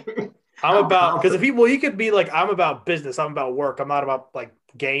 Like, I'm about, because if he could be like, I'm about business, I'm about work, I'm not about like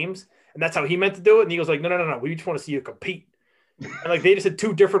games. And that's how he meant to do it. And he goes like, no. We just want to see you compete. And like they just had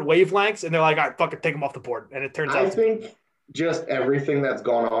two different wavelengths, and they're like, all right, fucking take him off the board. And it turns out. I think just everything that's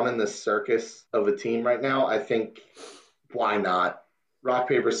going on in this circus of a team right now, I think, why not? Rock,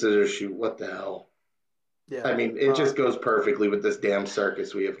 paper, scissors, shoot. What the hell? Yeah. I mean, it just goes perfectly with this damn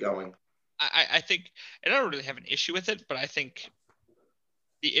circus we have going. I think, and I don't really have an issue with it, but I think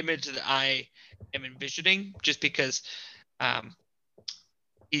the image that I am envisioning, just because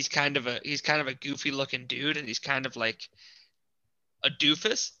he's kind of a goofy looking dude, and he's kind of like a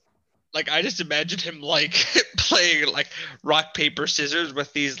doofus. Like I just imagined him like playing like rock, paper, scissors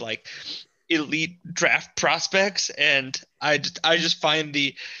with these like elite draft prospects, and I just find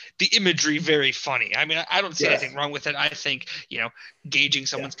the imagery very funny. I mean, I don't see anything wrong with it. I think, gauging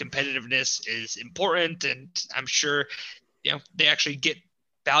someone's competitiveness is important, and I'm sure, they actually get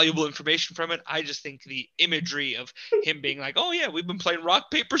valuable information from it. I just think the imagery of him being like, oh yeah, we've been playing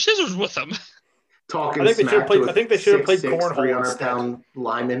rock, paper, scissors with them. Talking I think they should have played cornhole 300-pound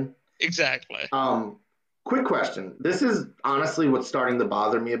lineman. Exactly. Quick question. This is honestly what's starting to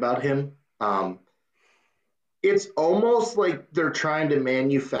bother me about him. It's almost like they're trying to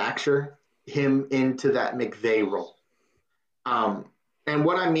manufacture him into that McVay role. And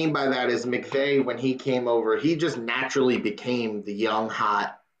what I mean by that is McVay, when he came over, he just naturally became the young,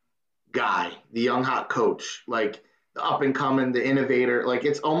 hot guy, the young, hot coach, like the up and coming, the innovator. Like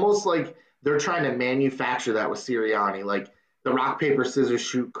it's almost like they're trying to manufacture that with Sirianni, like the rock, paper, scissors,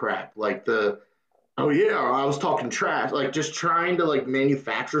 shoot crap, like the, oh yeah, I was talking trash, like just trying to like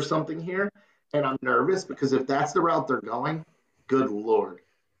manufacture something here. And I'm nervous because if that's the route they're going, good Lord,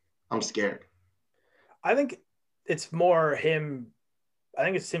 I'm scared. I think it's more him. I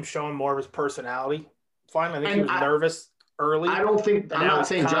think it's him showing more of his personality. Finally, I think he was nervous early. I don't think, I'm not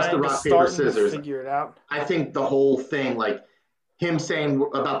saying just the rock, paper, scissors. Figure it out. I think the whole thing, like him saying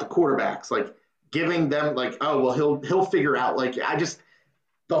about the quarterbacks, like giving them like, oh, well, he'll figure out. Like,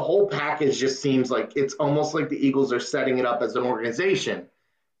 the whole package just seems like it's almost like the Eagles are setting it up as an organization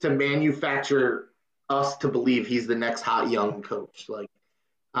to manufacture us to believe he's the next hot young coach. Like,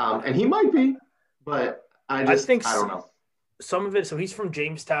 and he might be, but I don't know. Some of it, so he's from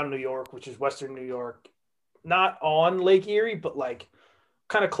Jamestown, New York, which is Western New York, not on Lake Erie, but like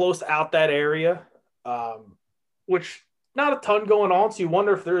kind of close out that area, which not a ton going on. So you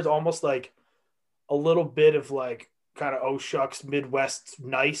wonder if there's almost like a little bit of like kind of, oh shucks, Midwest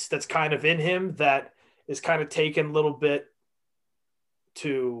nice that's kind of in him that is kind of taken a little bit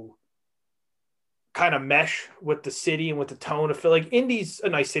to kind of mesh with the city and with the tone. I feel like Indy's a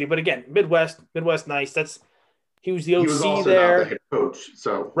nice city, but again, Midwest nice. He was the OC also there. Not the head coach,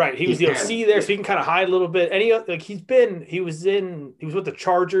 so right. He was the OC there, so he can kind of hide a little bit. And he was with the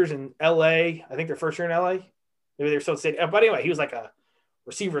Chargers in LA. I think their first year in LA. Maybe they were still staying. But anyway, he was like a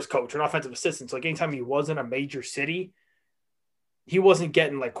receivers coach or an offensive assistant. So like anytime he was in a major city, he wasn't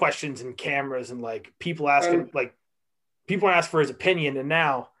getting like questions and cameras and like people asking people ask for his opinion. And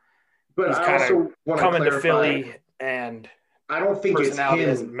now he's kind of coming to Philly, and I don't think personality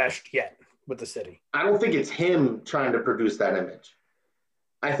hasn't meshed yet with the city. I don't think it's him trying to produce that image.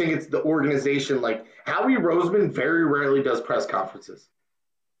 I think it's the organization. Like Howie Roseman very rarely does press conferences.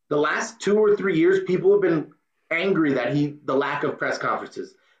 The last 2 or 3 years, people have been angry that the lack of press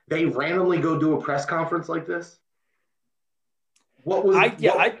conferences. they randomly go do a press conference like this? What was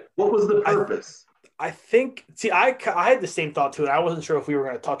what was the purpose? I think. See, I had the same thought too, and I wasn't sure if we were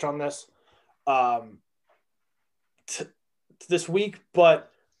going to touch on this this week,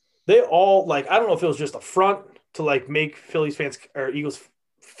 but they all like. I don't know if it was just a front to like make Phillies fans or Eagles,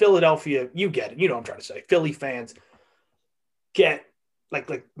 Philadelphia. You get it. You know what I'm trying to say. Philly fans get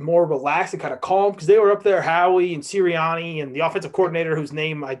like more relaxed and kind of calm because they were up there, Howie and Sirianni and the offensive coordinator whose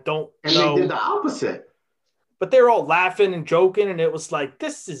name I don't know. And they did the opposite. But they were all laughing and joking, and it was like,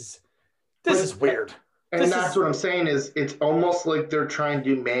 this is weird. And that's what I'm saying is it's almost like they're trying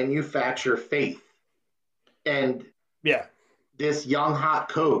to manufacture faith. And yeah, this young hot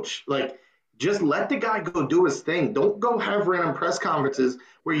coach, like just let the guy go do his thing. Don't go have random press conferences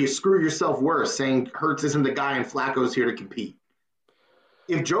where you screw yourself worse saying Hurts isn't the guy and Flacco's here to compete.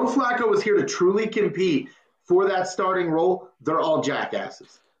 If Joe Flacco was here to truly compete for that starting role, they're all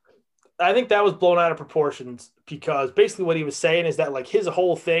jackasses. I think that was blown out of proportions because basically what he was saying is that like his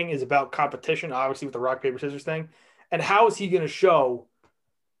whole thing is about competition, obviously with the rock, paper, scissors thing. And how is he going to show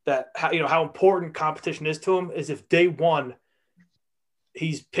that how important competition is to him is if day one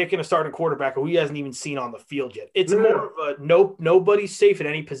he's picking a starting quarterback who he hasn't even seen on the field yet. It's more of a nobody's safe at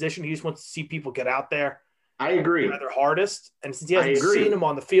any position. He just wants to see people get out there. I agree. Try their hardest. And since he hasn't seen him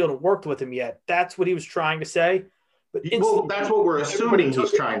on the field and worked with him yet, that's what he was trying to say. But that's what we're assuming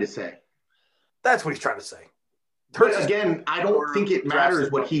he's trying to say. That's what he's trying to say. But again, I don't think it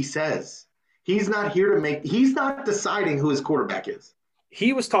matters what he says. He's not here to he's not deciding who his quarterback is.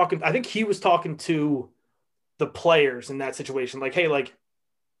 I think he was talking to the players in that situation. Like, hey, like,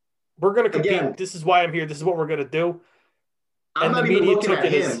 we're going to compete. Again, this is why I'm here. This is what we're going to do. And the media took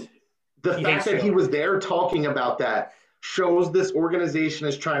it as the fact that he was there talking about that shows this organization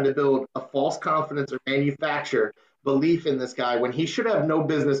is trying to build a false confidence or manufacture belief in this guy when he should have no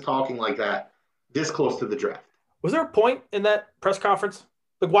business talking like that this close to the draft. Was there a point in that press conference?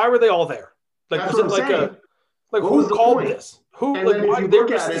 Like, why were they all there? Like, was it like who called this? Who, like, why did they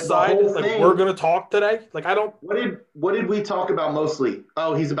just decide, like, we're going to talk today? Like, I don't. What did we talk about mostly?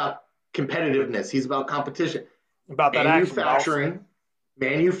 Oh, he's about competitiveness. He's about competition. About that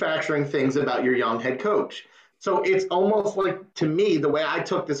manufacturing things about your young head coach. So it's almost like, to me, the way I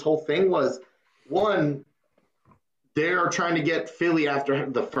took this whole thing was, one, they're trying to get Philly after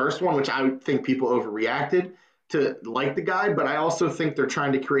the first one, which I think people overreacted to like the guy, but I also think they're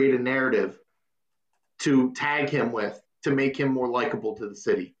trying to create a narrative to tag him with to make him more likable to the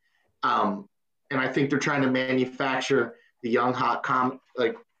city. And I think they're trying to manufacture the young, hot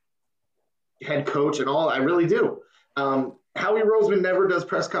head coach and all. I really do. Howie Roseman never does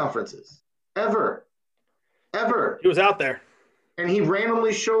press conferences. Ever. He was out there. And he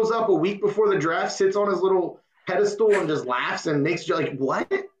randomly shows up a week before the draft, sits on his little pedestal and just laughs and makes you like,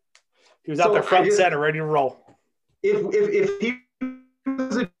 what? He was out there front and center, ready to roll. If he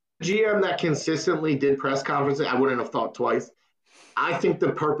was a GM that consistently did press conferences, I wouldn't have thought twice. I think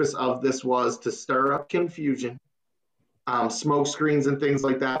the purpose of this was to stir up confusion, smoke screens and things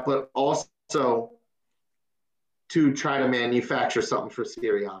like that, but also to try to manufacture something for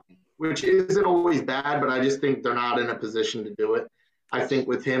Sirianni, which isn't always bad, but I just think they're not in a position to do it. I think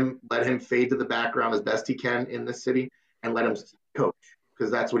with him, let him fade to the background as best he can in this city and let him coach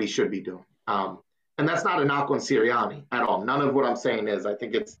because that's what he should be doing. And that's not a knock on Sirianni at all. None of what I'm saying is. I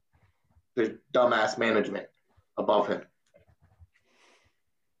think there's dumbass management above him,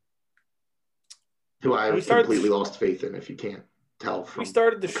 who I completely lost faith in. If you can't tell from we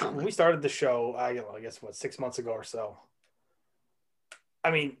started the show. I guess 6 months ago or so. I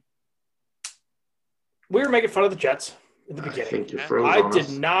mean, we were making fun of the Jets in the beginning. I think you froze on us.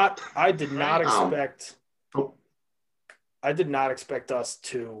 I did not expect us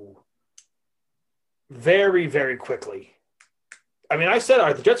to very, very quickly. I mean, I said,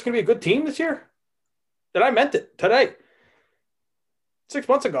 are the Jets going to be a good team this year? And I meant it today. 6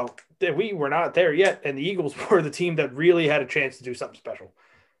 months ago, we were not there yet, and the Eagles were the team that really had a chance to do something special.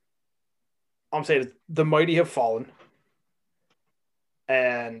 I'm saying the mighty have fallen.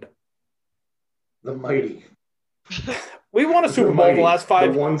 And the mighty. We won a Super Bowl in the last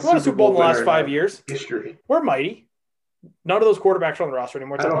 5 years. We won a Super Bowl in the last 5 years. History. We're mighty. None of those quarterbacks are on the roster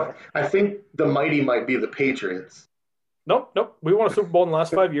anymore. I think the mighty might be the Patriots. Nope. We won a Super Bowl in the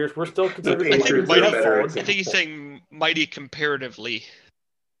last 5 years. We're still considered I think he's saying mighty comparatively.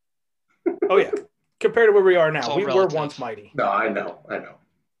 Oh, yeah. Compared to where we are now. We were once mighty. No, I know.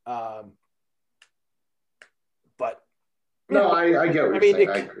 But. No, I get what you're saying.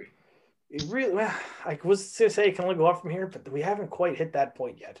 I agree. It really, I was to say it can only go up from here, but we haven't quite hit that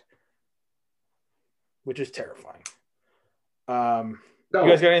point yet, which is terrifying. No,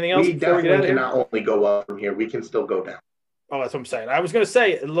 You guys got anything else we before we get definitely out of here? cannot only go up from here. We can still go down. Oh, that's what I'm saying. I was going to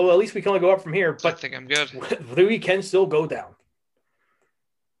say, at least we can only go up from here, I but think I'm good. we can still go down.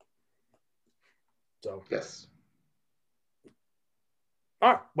 So, Yes.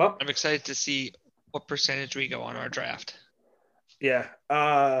 all right. Well, I'm excited to see what percentage we go on our draft. yeah.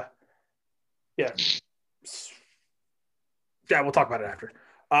 Yeah. Yeah, we'll talk about it after.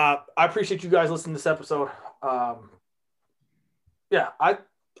 I appreciate you guys listening to this episode. Yeah, I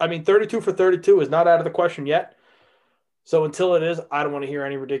mean, 32 for 32 is not out of the question yet. So until it is, I don't want to hear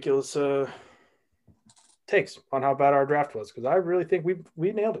any ridiculous takes on how bad our draft was, because I really think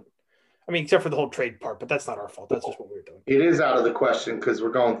we nailed it. I mean, except for the whole trade part, but that's not our fault. That's just what we were doing. It is out of the question because we're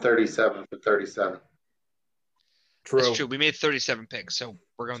going 37 for 37. True. That's true. We made 37 picks, so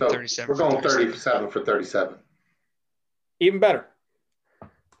we're going So 37 we're for going 37. 37 for 37. Even better.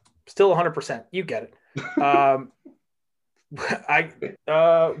 Still 100%. You get it.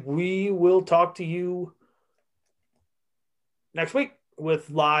 We will talk to you next week with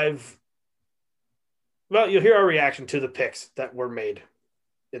live. Well, you'll hear our reaction to the picks that were made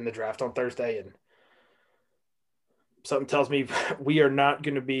in the draft on Thursday, and something tells me we are not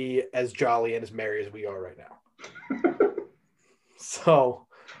going to be as jolly and as merry as we are right now. So,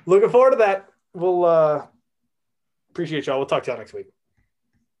 looking forward to that. We'll appreciate y'all. We'll talk to y'all next week.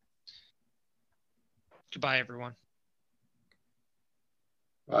 Goodbye, everyone.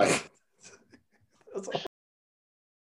 Bye.